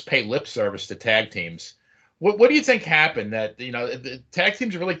kind of just pay lip service to tag teams. What do you think happened that, the tag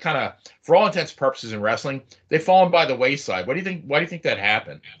teams are really kind of, for all intents and purposes in wrestling, they've fallen by the wayside? Why do you think that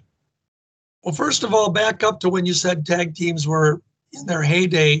happened? Well, first of all, back up to when you said tag teams were in their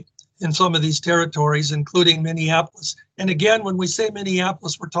heyday in some of these territories, including Minneapolis. And again, when we say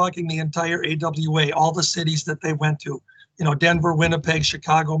Minneapolis, we're talking the entire AWA, all the cities that they went to, Denver, Winnipeg,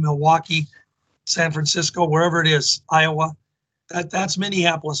 Chicago, Milwaukee, San Francisco, wherever it is, Iowa. That's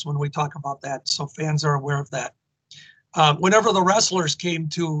Minneapolis when we talk about that. So fans are aware of that. Whenever the wrestlers came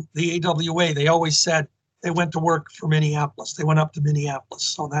to the AWA, they always said they went to work for Minneapolis. They went up to Minneapolis.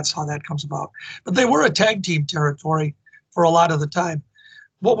 So that's how that comes about. But they were a tag team territory for a lot of the time.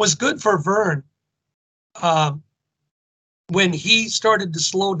 What was good for Verne, when he started to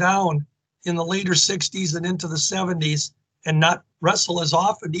slow down in the later 60s and into the 70s and not wrestle as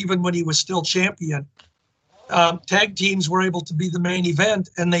often, even when he was still champion, tag teams were able to be the main event,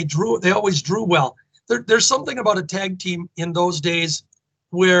 and they always drew well. There's something about a tag team in those days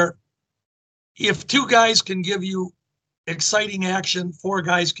where if 2 guys can give you exciting action, 4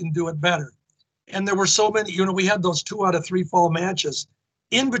 guys can do it better. And there were so many, we had those 2 out of 3 fall matches.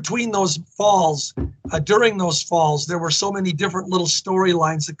 In between those falls, during those falls, there were so many different little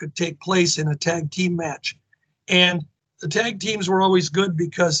storylines that could take place in a tag team match. And the tag teams were always good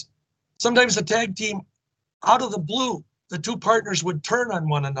because sometimes the tag team, out of the blue, the 2 partners would turn on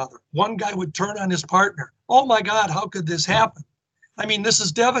one another. One guy would turn on his partner. Oh my God, how could this happen? This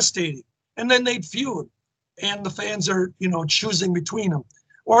is devastating. And then they'd feud, and the fans are, choosing between them.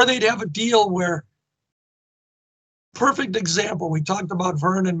 Or they'd have a deal where, perfect example, we talked about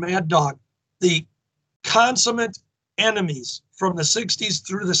Verne and Mad Dog, the consummate enemies from the 60s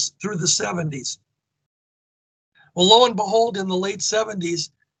through the 70s. Well, lo and behold, in the late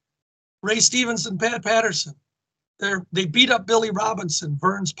 70s, Ray Stevens and Pat Patterson, they beat up Billy Robinson,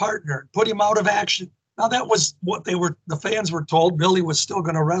 Verne's partner, put him out of action. Now that was what the fans were told. Billy was still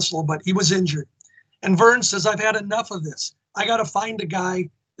going to wrestle, but he was injured. And Vern says, I've had enough of this. I got to find a guy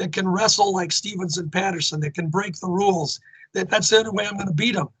that can wrestle like Stevens and Patterson, that can break the rules. That's the only way I'm going to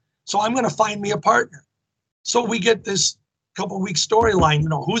beat him. So I'm going to find me a partner. So we get this couple week storyline,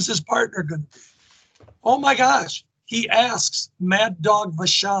 who's his partner going to be? Oh my gosh. He asks Mad Dog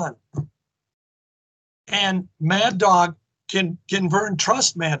Vachon. And Mad Dog, can Vern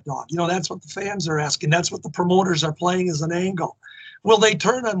trust Mad Dog? That's what the fans are asking. That's what the promoters are playing as an angle. Will they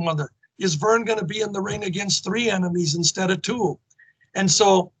turn on one another? Is Vern going to be in the ring against 3 enemies instead of 2? And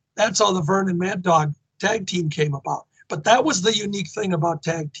so that's how the Vern and Mad Dog tag team came about. But that was the unique thing about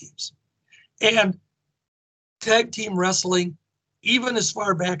tag teams. And tag team wrestling, even as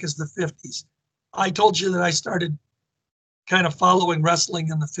far back as the 50s. I told you that I started kind of following wrestling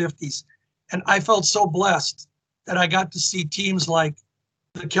in the 50s. And I felt so blessed that I got to see teams like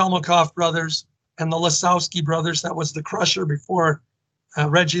the Kelmakoff brothers and the Lasowski brothers. That was the Crusher before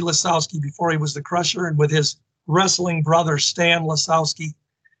Reggie Lasowski, before he was the Crusher, and with his wrestling brother, Stan Lasowski.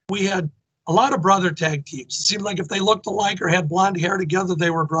 We had a lot of brother tag teams. It seemed like if they looked alike or had blonde hair together, they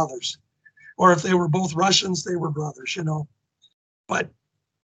were brothers. Or if they were both Russians, they were brothers, But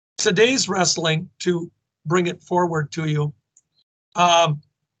today's wrestling, to bring it forward to you,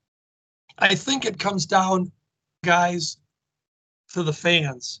 I think it comes down, guys, to the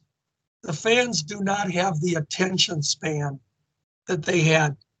fans. The fans do not have the attention span that they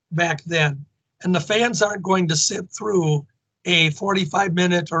had back then. And the fans aren't going to sit through a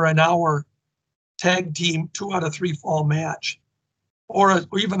 45-minute or an hour tag team 2 out of 3 fall match, or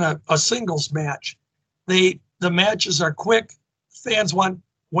even a singles match. The matches are quick. Fans want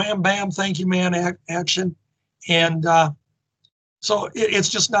wham, bam, thank you, man action. And so it's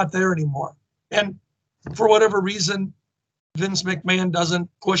just not there anymore. And for whatever reason, Vince McMahon doesn't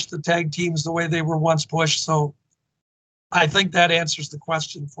push the tag teams the way they were once pushed. So I think that answers the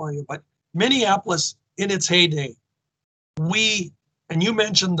question for you. But Minneapolis, in its heyday, and you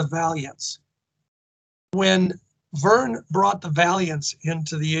mentioned the Valiants. When Vern brought the Valiants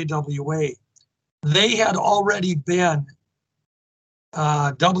into the AWA, they had already been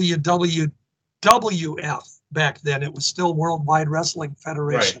WWF back then. It was still Worldwide Wrestling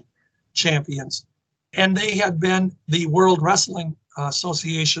Federation champions. And they had been the World Wrestling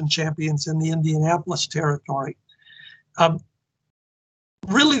Association champions in the Indianapolis territory.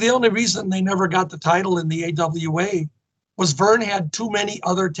 Really, the only reason they never got the title in the AWA was Vern had too many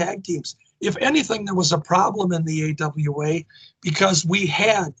other tag teams. If anything, there was a problem in the AWA because we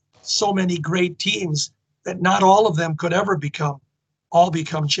had so many great teams that not all of them could ever become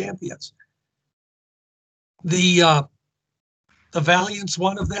champions. The Valiants,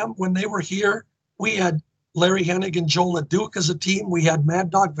 one of them, when they were here, we had Larry Hennig and Joe LeDuc as a team. We had Mad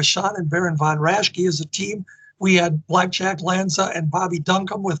Dog Vachon and Baron von Raschke as a team. We had Blackjack Lanza and Bobby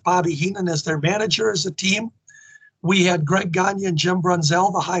Duncombe with Bobby Heenan as their manager as a team. We had Greg Gagne and Jim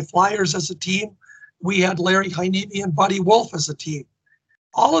Brunzell, the High Flyers, as a team. We had Larry Heineme and Buddy Wolf as a team.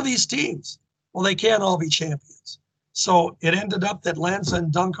 All of these teams, well, they can't all be champions. So it ended up that Lanza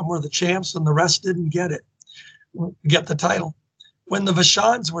and Duncombe were the champs and the rest didn't get the title. When the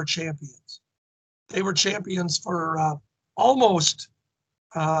Vachons were champions, they were champions for almost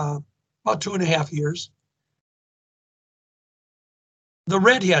about 2.5 years. The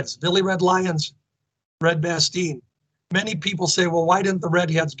Redheads, Billy Red Lions, Red Bastien. Many people say, well, why didn't the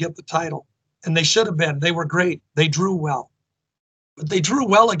Redheads get the title? And they should have been. They were great. They drew well. But they drew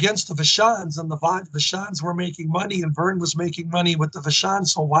well against the Vachons, and the Vachons were making money, and Vern was making money with the Vachons,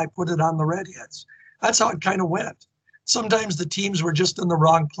 so why put it on the Redheads? That's how it kind of went. Sometimes the teams were just in the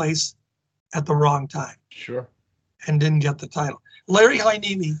wrong place at the wrong time. Sure. And didn't get the title. Larry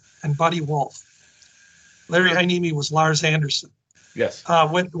Heineme and Buddy Wolf. Larry Heineme was Lars Anderson. Yes.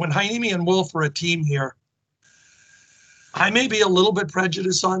 When Heineme and Wolf were a team here, I may be a little bit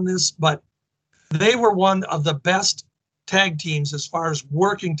prejudiced on this, but they were one of the best tag teams as far as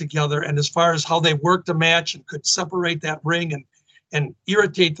working together and as far as how they worked a match and could separate that ring and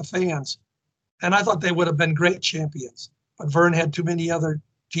irritate the fans. And I thought they would have been great champions, but Vern had too many other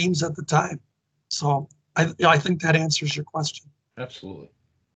teams at the time. So I think that answers your question. Absolutely.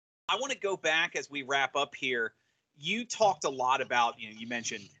 I want to go back as we wrap up here. You talked a lot about, you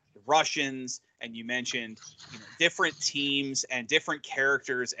mentioned the Russians and you mentioned different teams and different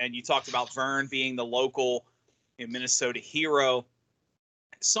characters. And you talked about Vern being the local Minnesota hero.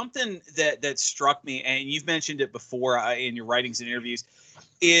 Something that struck me, and you've mentioned it before in your writings and interviews,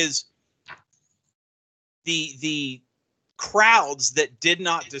 is the crowds that did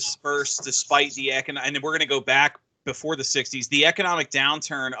not disperse despite the economic, and we're going to go back before the 60s, the economic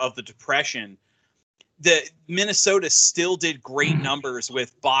downturn of the Depression. The Minnesota still did great numbers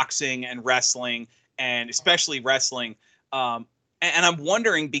with boxing and wrestling and especially wrestling. And I'm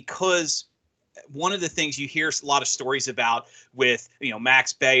wondering, because one of the things you hear a lot of stories about with,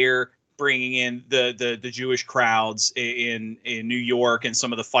 Max Bayer bringing in the Jewish crowds in New York and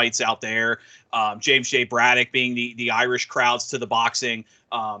some of the fights out there, James J. Braddock being the Irish crowds to the boxing,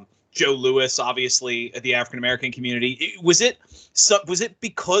 Joe Louis, obviously the African American community. Was it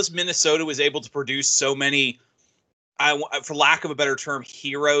because Minnesota was able to produce so many, for lack of a better term,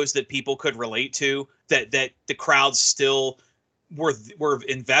 heroes that people could relate to, that the crowds still were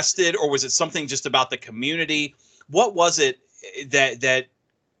invested, or was it something just about the community? What was it that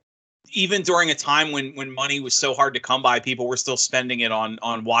even during a time when money was so hard to come by, people were still spending it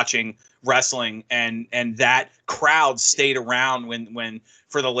on watching wrestling, and that crowd stayed around when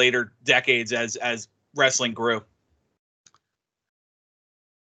for the later decades as wrestling grew?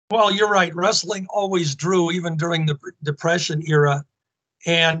 Well, you're right. Wrestling always drew, even during the Depression era.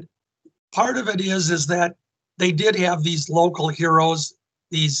 And part of it is that they did have these local heroes.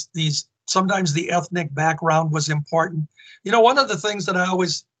 These sometimes the ethnic background was important. One of the things that I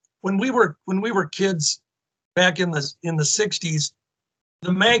always, when we were kids back in the 60s,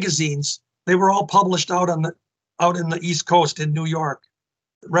 the magazines, they were all published out in the East Coast in New York.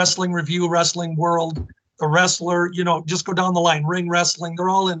 Wrestling Review, Wrestling World, The Wrestler, just go down the line, Ring Wrestling, they're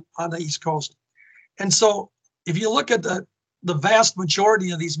all on the East Coast. And so if you look at the vast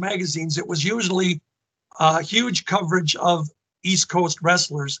majority of these magazines, it was usually huge coverage of East Coast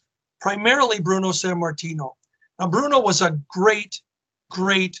wrestlers, primarily Bruno Sammartino. Now, Bruno was a great,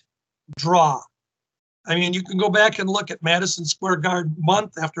 great draw. I mean, you can go back and look at Madison Square Garden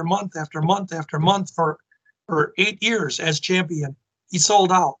month after month after month after month for 8 years as champion. He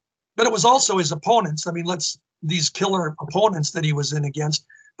sold out. But it was also his opponents. I mean, these killer opponents that he was in against.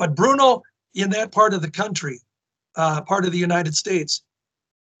 But Bruno, in that part of the country, part of the United States,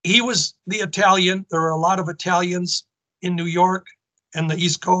 he was the Italian. There were a lot of Italians in New York and the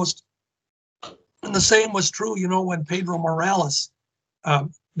East Coast. And the same was true, when Pedro Morales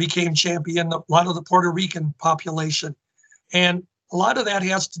became champion, a lot of the Puerto Rican population. And a lot of that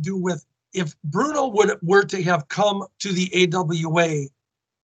has to do with, if Bruno were to have come to the AWA,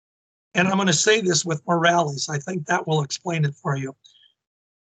 and I'm going to say this with Morales, I think that will explain it for you.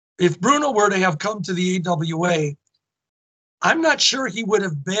 If Bruno were to have come to the AWA, I'm not sure he would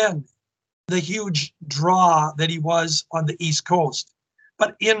have been the huge draw that he was on the East Coast.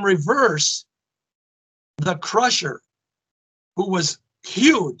 But in reverse, the Crusher, who was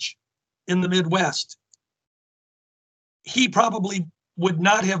huge in the Midwest, he probably would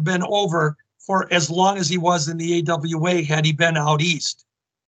not have been over for as long as he was in the AWA had he been out East,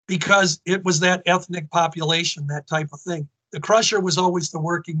 because it was that ethnic population, that type of thing. The Crusher was always the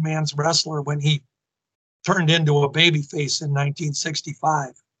working man's wrestler when he turned into a babyface in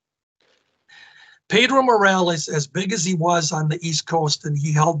 1965. Pedro Morales, as big as he was on the East Coast, and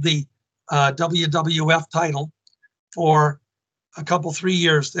he held the WWF title for 3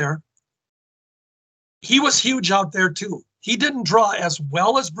 years there, he was huge out there too. He didn't draw as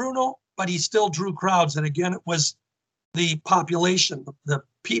well as Bruno, but he still drew crowds. And again, it was the population, the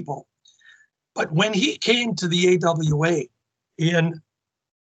people. But when he came to the AWA in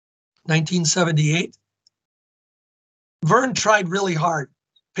 1978, Vern tried really hard.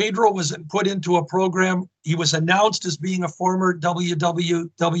 Pedro was put into a program. He was announced as being a former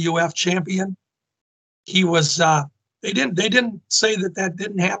WWF champion. He was, they didn't say that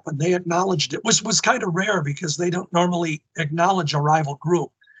didn't happen. They acknowledged it. Was kind of rare because they don't normally acknowledge a rival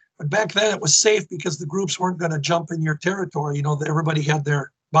group. But back then it was safe because the groups weren't going to jump in your territory. Everybody had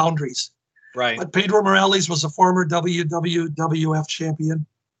their boundaries. Right. But Pedro Morales was a former WWF champion.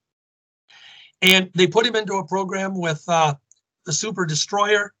 And they put him into a program with the Super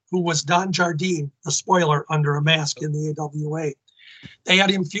Destroyer, who was Don Jardine, the spoiler under a mask in the AWA. They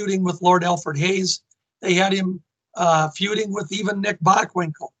had him feuding with Lord Alfred Hayes. They had him feuding with even Nick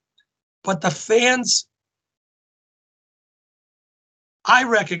Bockwinkel. But the fans, I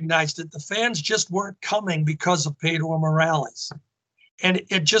recognized it, the fans just weren't coming because of Pedro Morales. And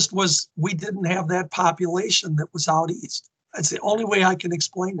it just was, we didn't have that population that was out East. That's the only way I can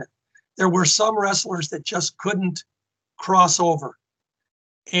explain it. There were some wrestlers that just couldn't cross over.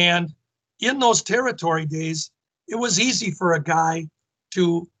 And in those territory days, it was easy for a guy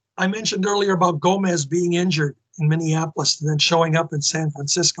to, I mentioned earlier about Gomez being injured in Minneapolis and then showing up in San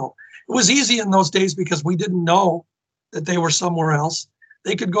Francisco. It was easy in those days because we didn't know that they were somewhere else.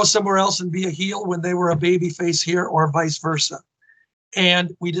 They could go somewhere else and be a heel when they were a baby face here, or vice versa.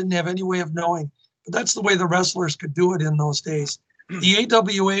 And we didn't have any way of knowing. But that's the way the wrestlers could do it in those days. The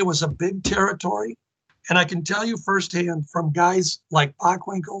AWA was a big territory. And I can tell you firsthand from guys like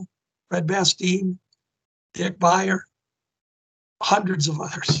Bockwinkel, Fred Bastien, Dick Beyer, hundreds of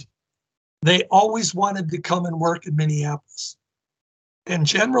others. They always wanted to come and work in Minneapolis. And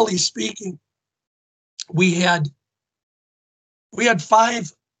generally speaking, we had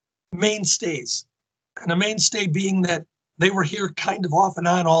 5 mainstays, and a mainstay being that they were here kind of off and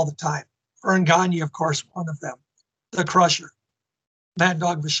on all the time. Vern Gagne, of course, one of them. The Crusher, Mad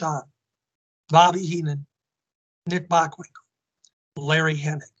Dog Vachon, Bobby Heenan, Nick Bockwinkel, Larry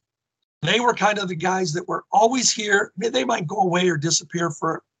Hennig. They were kind of the guys that were always here. I mean, they might go away or disappear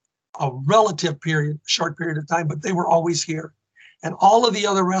for a relative period, short period of time, but they were always here. And all of the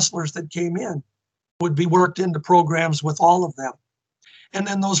other wrestlers that came in would be worked into programs with all of them. And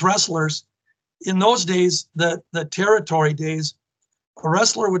then those wrestlers, in those days, the territory days, a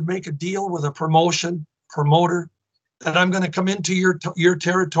wrestler would make a deal with a promoter, that I'm going to come into your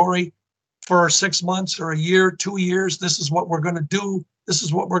territory for 6 months or a year, 2 years. This is what we're going to do. This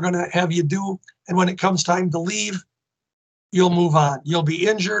is what we're going to have you do. And when it comes time to leave, you'll move on. You'll be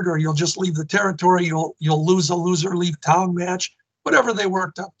injured, or you'll just leave the territory. You'll lose a loser leave town match, whatever they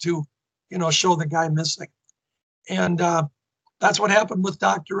worked up to, show the guy missing. And that's what happened with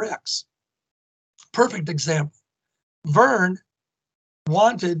Dr. X. Perfect example. Vern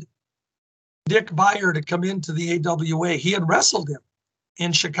wanted Dick Beyer to come into the AWA. He had wrestled him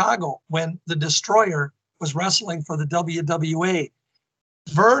in Chicago when the Destroyer was wrestling for the WWA.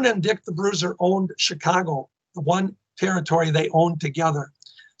 Vern and Dick the Bruiser owned Chicago, the one territory they owned together.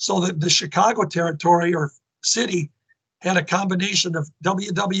 So that the Chicago territory or city had a combination of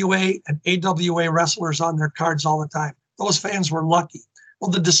WWA and AWA wrestlers on their cards all the time. Those fans were lucky.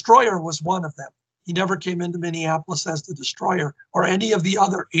 Well, the Destroyer was one of them. He never came into Minneapolis as the Destroyer or any of the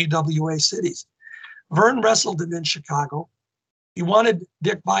other AWA cities. Vern wrestled him in Chicago. He wanted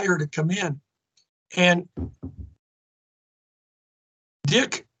Dick Beyer to come in, and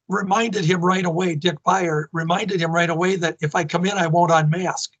Dick reminded him right away, Dick Beyer reminded him right away that if I come in, I won't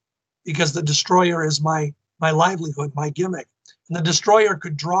unmask, because the Destroyer is my livelihood, my gimmick. And the Destroyer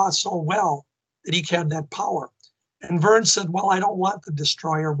could draw so well that he had that power. And Vern said, well, I don't want the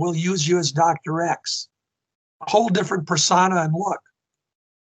Destroyer. We'll use you as Dr. X. A whole different persona and look.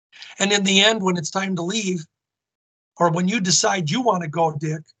 And in the end, when it's time to leave, or when you decide you want to go,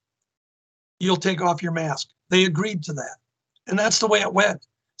 Dick, you'll take off your mask. They agreed to that. And that's the way it went.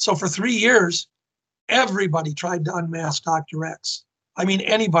 So for 3 years, everybody tried to unmask Dr. X. I mean,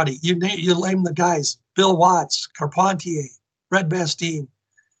 anybody. You name the guys. Bill Watts, Carpentier, Red Bastien,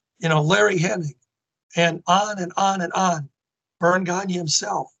 Larry Hennig, and on and on and on. Vern Gagne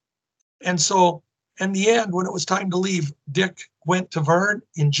himself. And so in the end, when it was time to leave, Dick went to Vern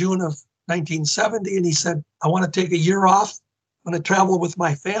in June of 1970, and he said, I want to take a year off. I'm going to travel with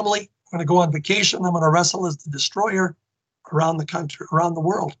my family. I'm going to go on vacation. I'm going to wrestle as the Destroyer around the country, around the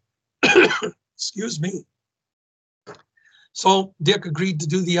world. Excuse me. So Dick agreed to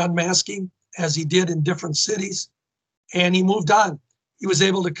do the unmasking, as he did in different cities, and he moved on. He was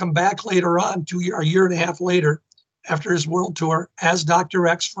able to come back later on, a year and a half later, after his world tour, as Dr.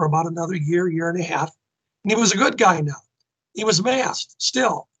 X for about another year and a half. And he was a good guy now. He was masked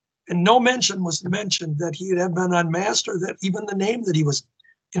still. And no mention was mentioned that he had been unmasked, or that even the name that he was,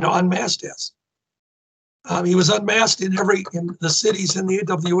 unmasked as. He was unmasked in the cities in the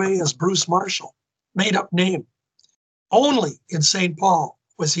AWA as Bruce Marshall, made up name. Only in St. Paul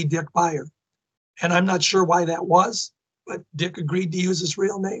was he Dick Beyer. And I'm not sure why that was, but Dick agreed to use his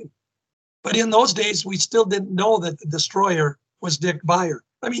real name. But in those days, we still didn't know that the Destroyer was Dick Beyer.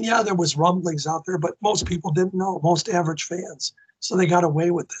 I mean, yeah, there was rumblings out there, but most people didn't know, most average fans. So they got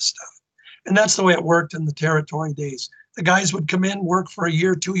away with this stuff. And that's the way it worked in the territory days. The guys would come in, work for a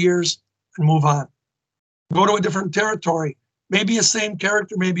year, 2 years, and move on. Go to a different territory, maybe a same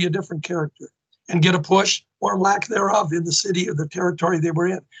character, maybe a different character, and get a push or lack thereof in the city or the territory they were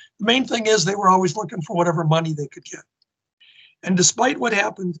in. The main thing is they were always looking for whatever money they could get. And despite what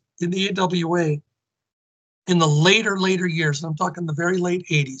happened in the AWA in the later years, and I'm talking the very late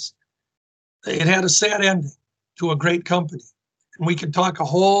 80s, it had a sad ending to a great company. And we could talk a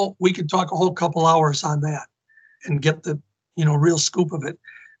whole couple hours on that and get the real scoop of it.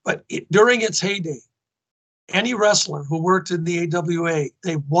 But during its heyday, any wrestler who worked in the AWA,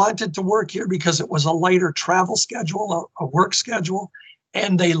 they wanted to work here because it was a lighter travel schedule, a work schedule,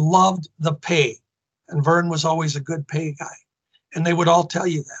 and they loved the pay. And Vern was always a good pay guy. And they would all tell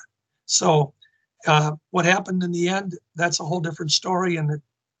you that. So what happened in the end, that's a whole different story. And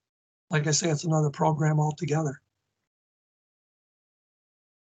like I say, it's another program altogether.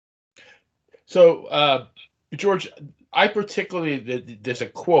 So, George, there's a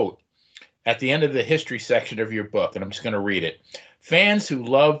quote at the end of the history section of your book, and I'm just going to read it. Fans who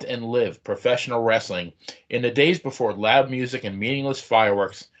loved and lived professional wrestling in the days before loud music and meaningless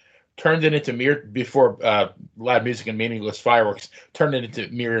fireworks turned it into mere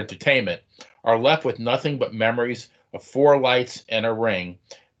entertainment are left with nothing but memories of four lights and a ring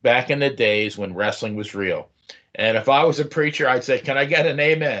back in the days when wrestling was real. And if I was a preacher, I'd say, can I get an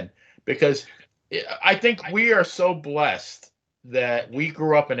amen? Because I think we are so blessed that we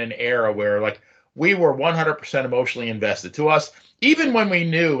grew up in an era where, like, we were 100% emotionally invested. To us, even when we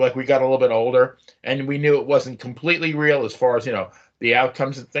knew, like, we got a little bit older and we knew it wasn't completely real as far as, the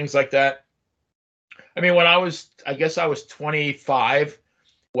outcomes and things like that. I mean, I guess I was 25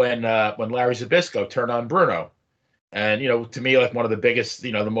 when Larry Zbyszko turned on Bruno. And, to me, like, one of the biggest,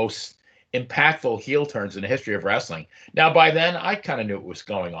 the most impactful heel turns in the history of wrestling. Now, by then, I kind of knew what was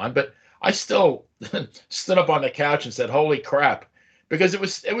going on, but I still stood up on the couch and said, holy crap, because it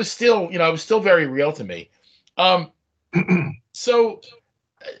was still, it was still very real to me. So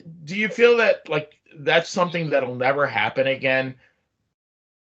do you feel that, like, that's something that'll never happen again?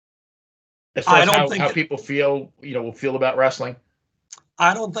 As far as how people feel, will feel about wrestling?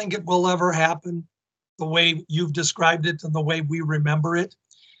 I don't think it will ever happen the way you've described it and the way we remember it.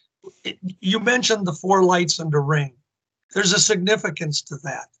 You mentioned the four lights and a ring. There's a significance to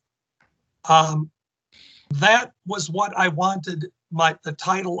that. That was what I wanted the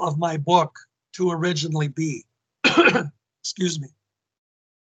title of my book to originally be. Excuse me.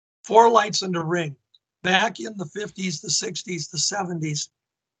 Four lights and a ring. Back in the 50s, the 60s, the 70s,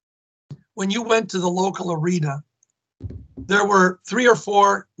 when you went to the local arena, there were 3 or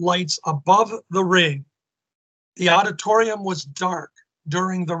 4 lights above the ring. The auditorium was dark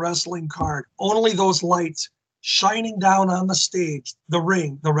during the wrestling card. Only those lights shining down on the stage, the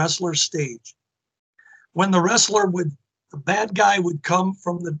ring, the wrestler's stage. When the bad guy would come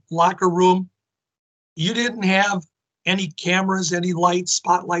from the locker room, you didn't have any cameras, any lights,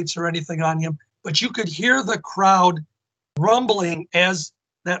 spotlights or anything on him, but you could hear the crowd rumbling as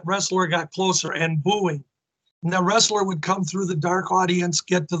that wrestler got closer and booing. And the wrestler would come through the dark audience,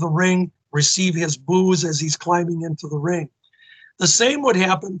 get to the ring, receive his boos as he's climbing into the ring. The same would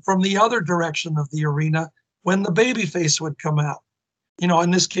happen from the other direction of the arena when the babyface would come out. In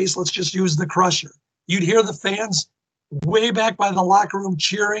this case, let's just use the Crusher. You'd hear the fans way back by the locker room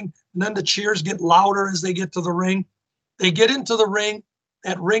cheering, and then the cheers get louder as they get to the ring. They get into the ring,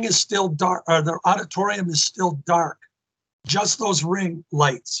 that ring is still dark, or the auditorium is still dark, just those ring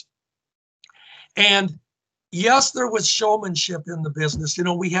lights. And yes, there was showmanship in the business.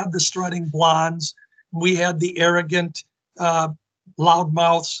 We had the strutting blondes, we had the arrogant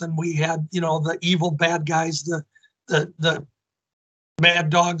loudmouths, and we had, the evil bad guys, the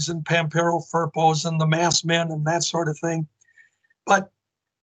Mad Dogs and Pampero Firpos and the Masked Men and that sort of thing. But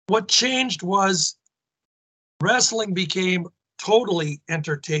what changed was wrestling became totally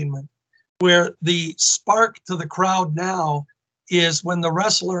entertainment, where the spark to the crowd now is when the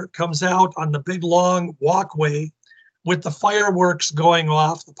wrestler comes out on the big long walkway with the fireworks going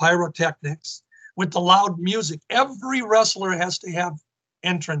off, the pyrotechnics, with the loud music. Every wrestler has to have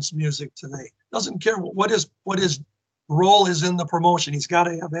entrance music today. Doesn't care what his role is in the promotion. He's got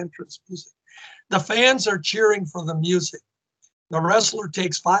to have entrance music. The fans are cheering for the music. The wrestler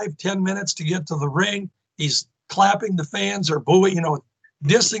takes 5-10 minutes to get to the ring. He's clapping the fans or booing,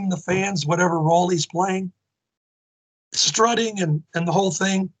 dissing the fans, whatever role he's playing, strutting and the whole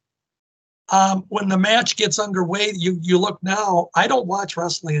thing. When the match gets underway, you look now, I don't watch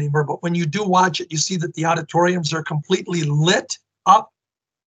wrestling anymore, but when you do watch it, you see that the auditoriums are completely lit up.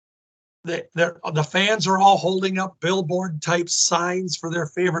 The fans are all holding up billboard type signs for their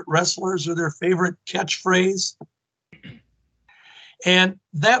favorite wrestlers or their favorite catchphrase. And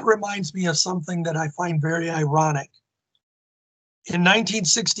that reminds me of something that I find very ironic. In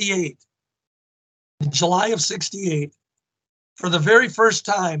 1968, in July of 68, for the very first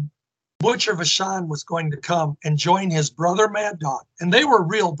time, Butcher Vachon was going to come and join his brother Mad Dog. And they were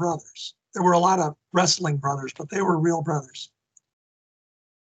real brothers. There were a lot of wrestling brothers, but they were real brothers.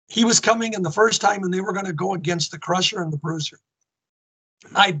 He was coming in the first time and they were going to go against the Crusher and the Bruiser.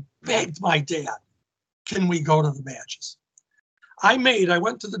 I begged my dad, can we go to the matches? I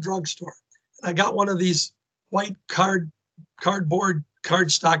went to the drugstore and I got one of these white cardboard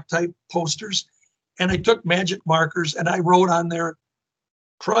cardstock type posters, and I took magic markers and I wrote on there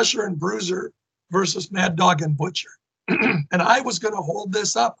Crusher and Bruiser versus Mad Dog and Butcher. And I was going to hold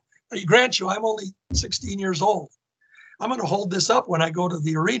this up. I grant you, I'm only 16 years old. I'm going to hold this up when I go to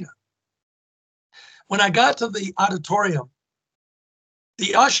the arena. When I got to the auditorium,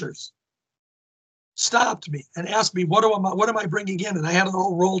 the ushers stopped me and asked me, what am I bringing in? And I had it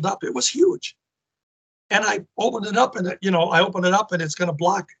all rolled up. It was huge. And I opened it up and it's going to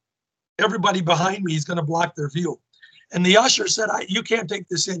block everybody behind me. Is going to block their view. And the usher said, you can't take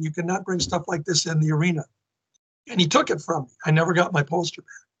this in. You cannot bring stuff like this in the arena. And he took it from me. I never got my poster back.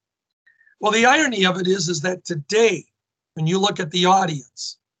 Well, the irony of it is that today, when you look at the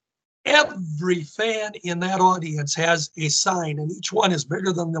audience, every fan in that audience has a sign, and each one is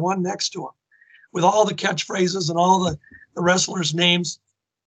bigger than the one next to him, with all the catchphrases and all the wrestlers' names.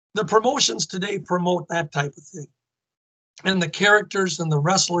 The promotions today promote that type of thing. And the characters and the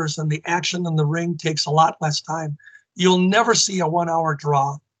wrestlers and the action in the ring takes a lot less time. You'll never see a 1 hour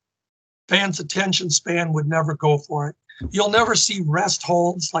draw. Fans' attention span would never go for it. You'll never see rest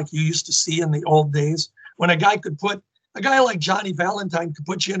holds like you used to see in the old days, when a guy like Johnny Valentine could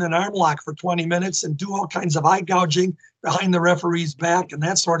put you in an arm lock for 20 minutes and do all kinds of eye gouging behind the referee's back and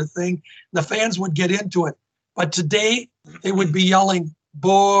that sort of thing. The fans would get into it. But today, they would be yelling,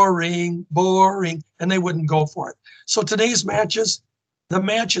 boring, boring, and they wouldn't go for it. So today's matches, the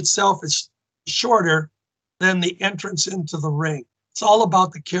match itself is shorter than the entrance into the ring. It's all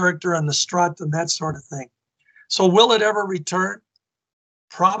about the character and the strut and that sort of thing. So will it ever return?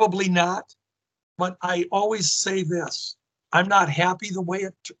 Probably not. But I always say this, I'm not happy the way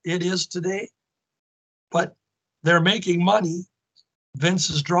it is today, but they're making money. Vince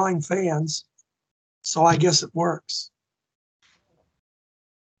is drawing fans, so I guess it works.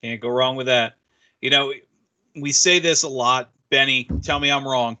 Can't go wrong with that. You know, we say this a lot, Benny, tell me I'm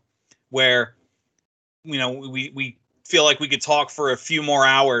wrong, where, you know, we feel like we could talk for a few more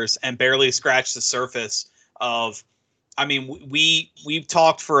hours and barely scratch the surface of, I mean, we've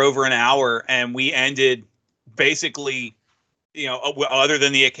talked for over an hour and we ended basically, you know, other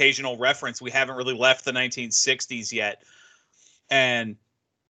than the occasional reference, we haven't really left the 1960s yet. And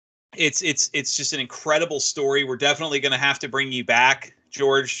it's just an incredible story. We're definitely going to have to bring you back,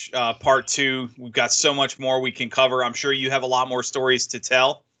 George, part 2. We've got so much more we can cover. I'm sure you have a lot more stories to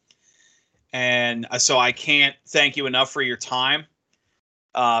tell. And so I can't thank you enough for your time.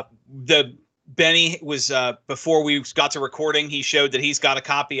 Benny was, before we got to recording, he showed that he's got a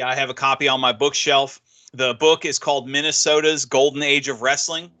copy. I have a copy on my bookshelf. The book is called Minnesota's Golden Age of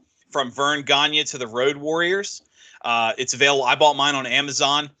Wrestling, From Vern Gagne to the Road Warriors. It's available. I bought mine on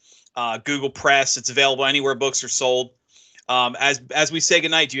Amazon, Google Press. It's available anywhere books are sold. As we say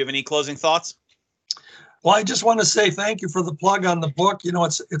goodnight, do you have any closing thoughts? Well, I just want to say thank you for the plug on the book. You know,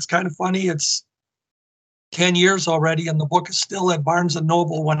 it's kind of funny. It's 10 years already, and the book is still at Barnes &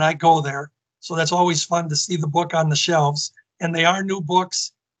 Noble when I go there. So that's always fun to see the book on the shelves. And they are new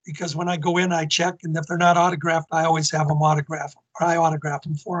books because when I go in, I check. And if they're not autographed, I always have them autographed, or I autograph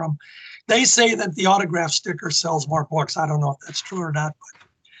them for them. They say that the autograph sticker sells more books. I don't know if that's true or not, but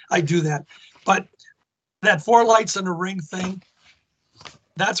I do that. But that 4 Lights in a Ring thing,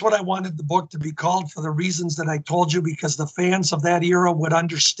 that's what I wanted the book to be called, for the reasons that I told you, because the fans of that era would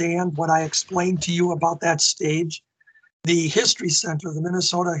understand what I explained to you about that stage. The History Center, the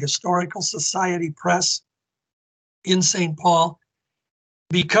Minnesota Historical Society Press in St. Paul,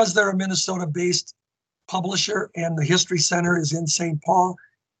 because they're a Minnesota-based publisher and the History Center is in St. Paul,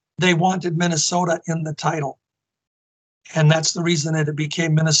 they wanted Minnesota in the title. And that's the reason that it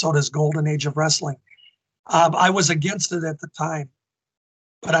became Minnesota's Golden Age of Wrestling. I was against it at the time,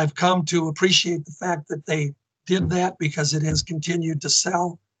 but I've come to appreciate the fact that they did that, because it has continued to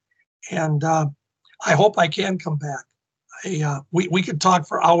sell. And I hope I can come back. We could talk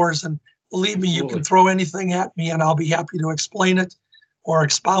for hours, and believe me, you can throw anything at me and I'll be happy to explain it or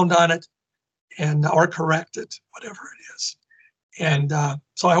expound on it or correct it, whatever it is. And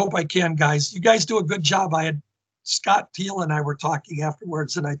so I hope I can, guys. You guys do a good job. Scott Teal and I were talking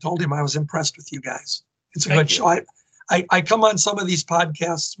afterwards, and I told him I was impressed with you guys. It's a good show. I come on some of these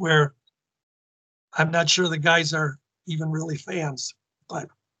podcasts where I'm not sure the guys are even really fans, but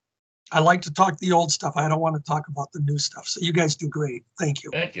I like to talk the old stuff. I don't want to talk about the new stuff. So you guys do great. Thank you.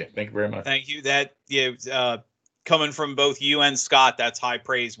 Thank you. Thank you very much. Thank you. That, coming from both you and Scott, that's high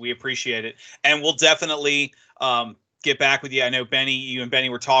praise. We appreciate it. And we'll definitely get back with you. I know you and Benny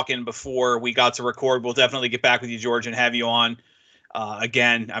were talking before we got to record. We'll definitely get back with you, George, and have you on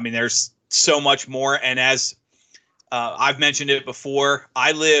again. I mean, there's so much more. And as I've mentioned it before,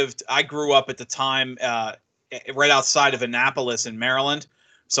 I grew up at the time right outside of Annapolis in Maryland.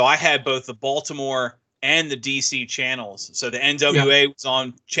 So I had both the Baltimore and the DC channels. So the NWA was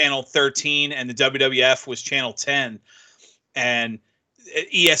on channel 13 and the WWF was channel 10. And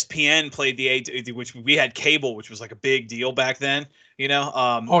ESPN played which we had cable, which was like a big deal back then, you know?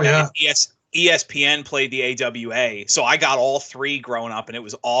 ESPN played the AWA. So I got all three growing up, and it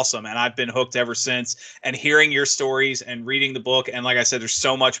was awesome. And I've been hooked ever since. And hearing your stories and reading the book, and like I said, there's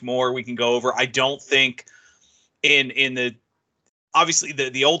so much more we can go over. I don't think in the obviously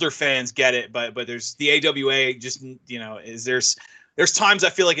the older fans get it, but there's the AWA just, there's times I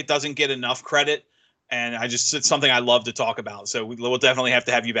feel like it doesn't get enough credit, and it's something I love to talk about. So we'll definitely have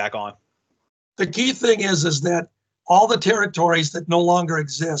to have you back on. The key thing is that all the territories that no longer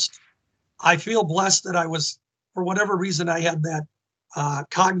exist, I feel blessed that I was, for whatever reason, I had that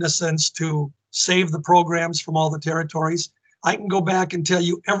cognizance to save the programs from all the territories. I can go back and tell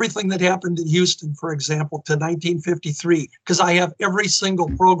you everything that happened in Houston, for example, to 1953, because I have every single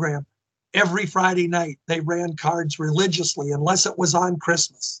program. Every Friday night, they ran cards religiously, unless it was on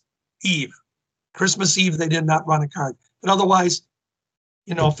Christmas Eve. Christmas Eve, they did not run a card. But otherwise,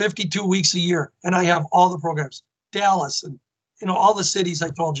 52 weeks a year, and I have all the programs. Dallas and, all the cities I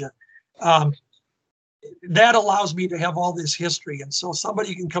told you. That allows me to have all this history. And so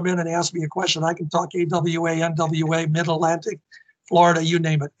somebody can come in and ask me a question. I can talk AWA, NWA, Mid-Atlantic, Florida, you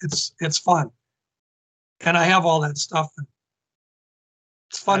name it. It's fun. And I have all that stuff.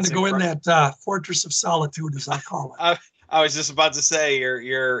 It's fun That's to go incredible. In that fortress of solitude, as I call it. I was just about to say,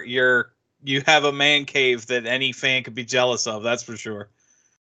 you have a man cave that any fan could be jealous of. That's for sure.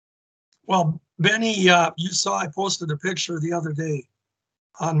 Well, Benny, you saw I posted a picture the other day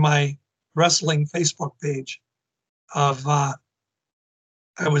on my wrestling Facebook page of I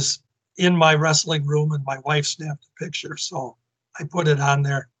was in my wrestling room and my wife snapped a picture, so I put it on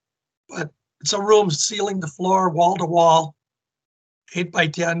there. But it's a room ceiling to floor, wall to wall,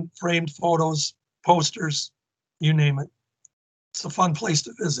 8x10 framed photos, posters, you name it. It's a fun place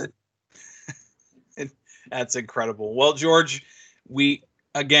to visit. That's incredible. Well, George,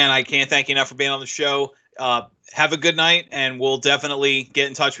 I can't thank you enough for being on the show. Have a good night, and we'll definitely get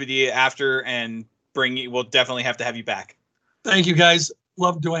in touch with you after and we'll definitely have to have you back. Thank you, guys.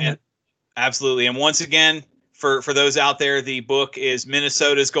 Love doing it. Absolutely. And once again, for those out there, the book is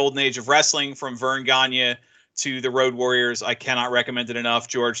Minnesota's Golden Age of Wrestling, from Verne Gagne to the Road Warriors. I cannot recommend it enough.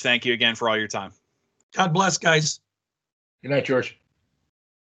 George, thank you again for all your time. God bless, guys. Good night, George.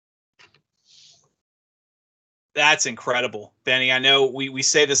 That's incredible, Benny. I know we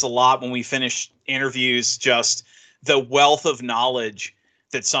say this a lot when we finish interviews, just the wealth of knowledge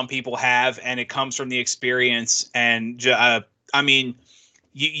that some people have, and it comes from the experience. And I mean,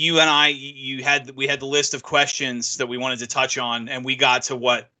 you and I, we had the list of questions that we wanted to touch on, and we got to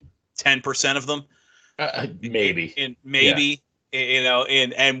what, 10% of them, maybe, and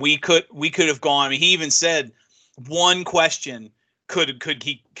we could have gone. I mean, he even said one question could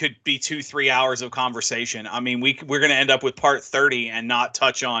be 2-3 hours of conversation. I mean, we're going to end up with part 30 and not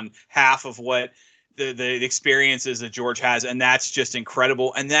touch on half of what the experiences that George has. And that's just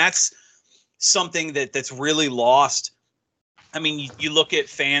incredible. And that's something that's really lost. I mean, you look at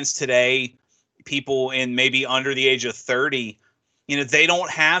fans today, people in maybe under the age of 30, they don't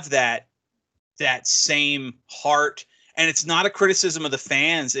have that same heart. And it's not a criticism of the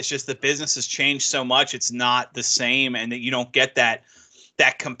fans. It's just the business has changed so much. It's not the same, and that you don't get that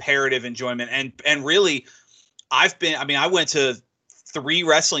comparative enjoyment. And really, I went to 3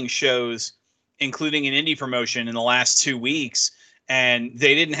 wrestling shows, including an indie promotion, in the last 2 weeks, and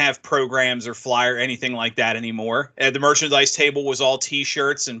they didn't have programs or flyer or anything like that anymore. The merchandise table was all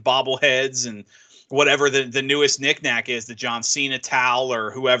T-shirts and bobbleheads and whatever the newest knickknack is, the John Cena towel or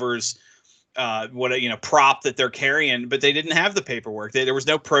whoever's prop that they're carrying, but they didn't have the paperwork. There was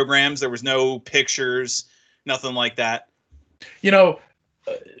no programs, there was no pictures, nothing like that.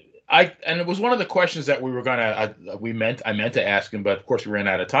 And it was one of the questions that I meant to ask him, but of course we ran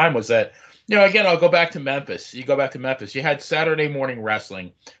out of time, was that, again, I'll go back to Memphis. You go back to Memphis, you had Saturday morning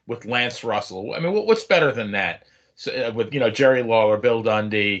wrestling with Lance Russell. I mean, what's better than that? So, with, Jerry Lawler, Bill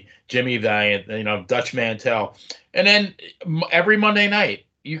Dundee, Jimmy Valiant, Dutch Mantel. And then every Monday night,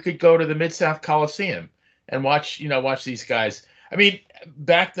 you could go to the Mid-South Coliseum and watch these guys. I mean,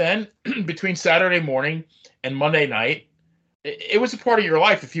 back then, between Saturday morning and Monday night, it was a part of your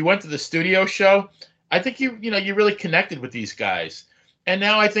life. If you went to the studio show, I think you really connected with these guys. And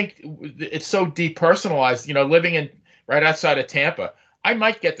now I think it's so depersonalized, living right outside of Tampa. I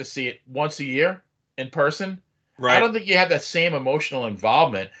might get to see it once a year in person. Right. I don't think you have that same emotional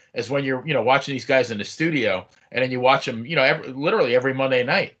involvement as when you're, watching these guys in the studio, and then you watch them, literally every Monday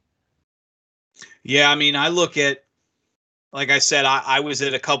night. Yeah, I mean, I look at, like I said, I was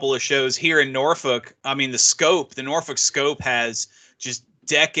at a couple of shows here in Norfolk. I mean, the Norfolk Scope has just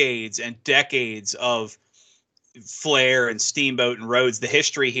decades and decades of Flair and Steamboat and Rhodes, the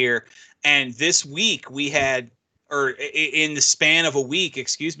history here. And this week or in the span of a week,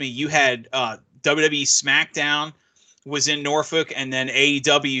 excuse me, you had WWE SmackDown was in Norfolk, and then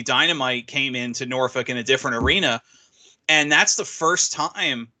AEW Dynamite came into Norfolk in a different arena. And that's the first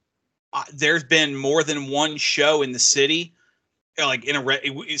time there's been more than one show in the city, like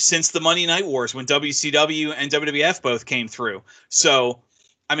since the Monday Night Wars, when WCW and WWF both came through. So,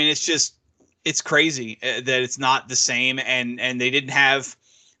 I mean, it's crazy that it's not the same, and they didn't have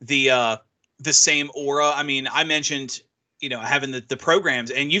the same aura. I mean, I mentioned, having the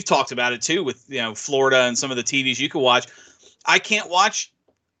programs, and you've talked about it too with, Florida and some of the TVs you could watch. I can't watch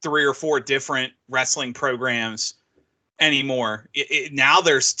 3 or 4 different wrestling programs anymore. Now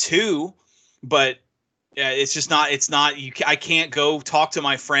there's 2, but it's just not. It's not. I can't go talk to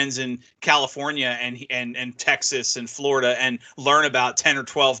my friends in California and Texas and Florida and learn about 10 or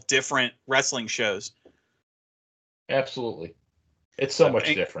 12 different wrestling shows. Absolutely, it's so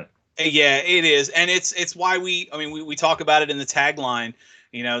much different. Yeah, it is, and it's why we talk about it in the tagline.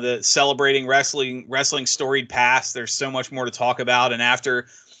 The celebrating wrestling storied past. There's so much more to talk about, and after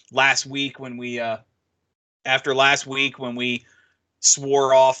last week when we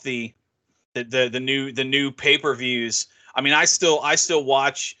swore off the new pay-per-views. I mean, I still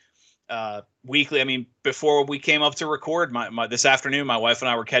watch weekly. I mean, before we came up to record this afternoon, my wife and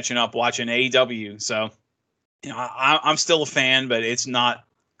I were catching up watching AEW. So, I'm still a fan, but it's not.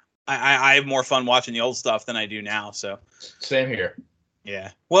 I have more fun watching the old stuff than I do now. So, same here.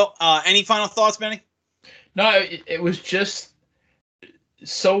 Yeah. Well, any final thoughts, Benny? No, it was just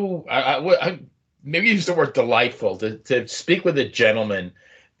so. I maybe use the word delightful to speak with a gentleman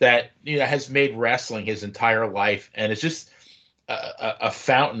that has made wrestling his entire life, and it's just a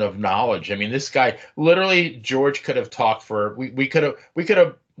fountain of knowledge. I mean, this guy literally, George could have talked for we could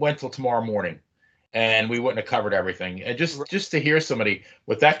have went till tomorrow morning, and we wouldn't have covered everything. And just to hear somebody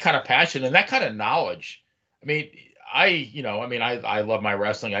with that kind of passion and that kind of knowledge. I mean, I love my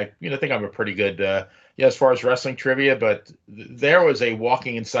wrestling. I think I'm a pretty good as far as wrestling trivia, but there was a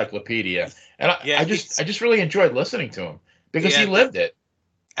walking encyclopedia, and I just really enjoyed listening to him because he lived it.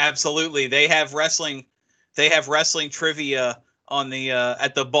 Absolutely. They have wrestling trivia on the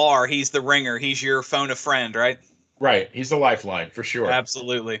at the bar. He's the ringer. He's your phone a friend, right? Right. He's the lifeline for sure.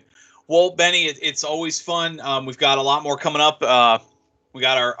 Absolutely. Well, Benny, it's always fun. We've got a lot more coming up. We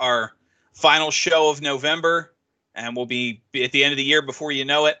got our final show of November, and we'll be at the end of the year before you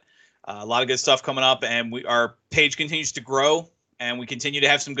know it. A lot of good stuff coming up, and our page continues to grow, and we continue to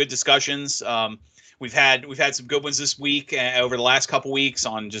have some good discussions. We've had some good ones this week over the last couple weeks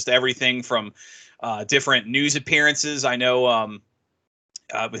on just everything from different news appearances. I know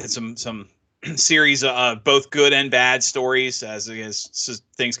we had some series, both good and bad stories as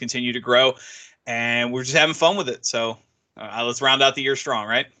things continue to grow, and we're just having fun with it. So let's round out the year strong,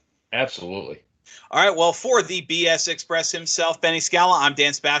 right? Absolutely. All right. Well, for the BS Express himself, Benny Scala, I'm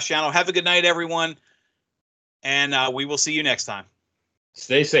Dan Sebastiano. Have a good night, everyone, and we will see you next time.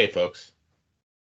 Stay safe, folks.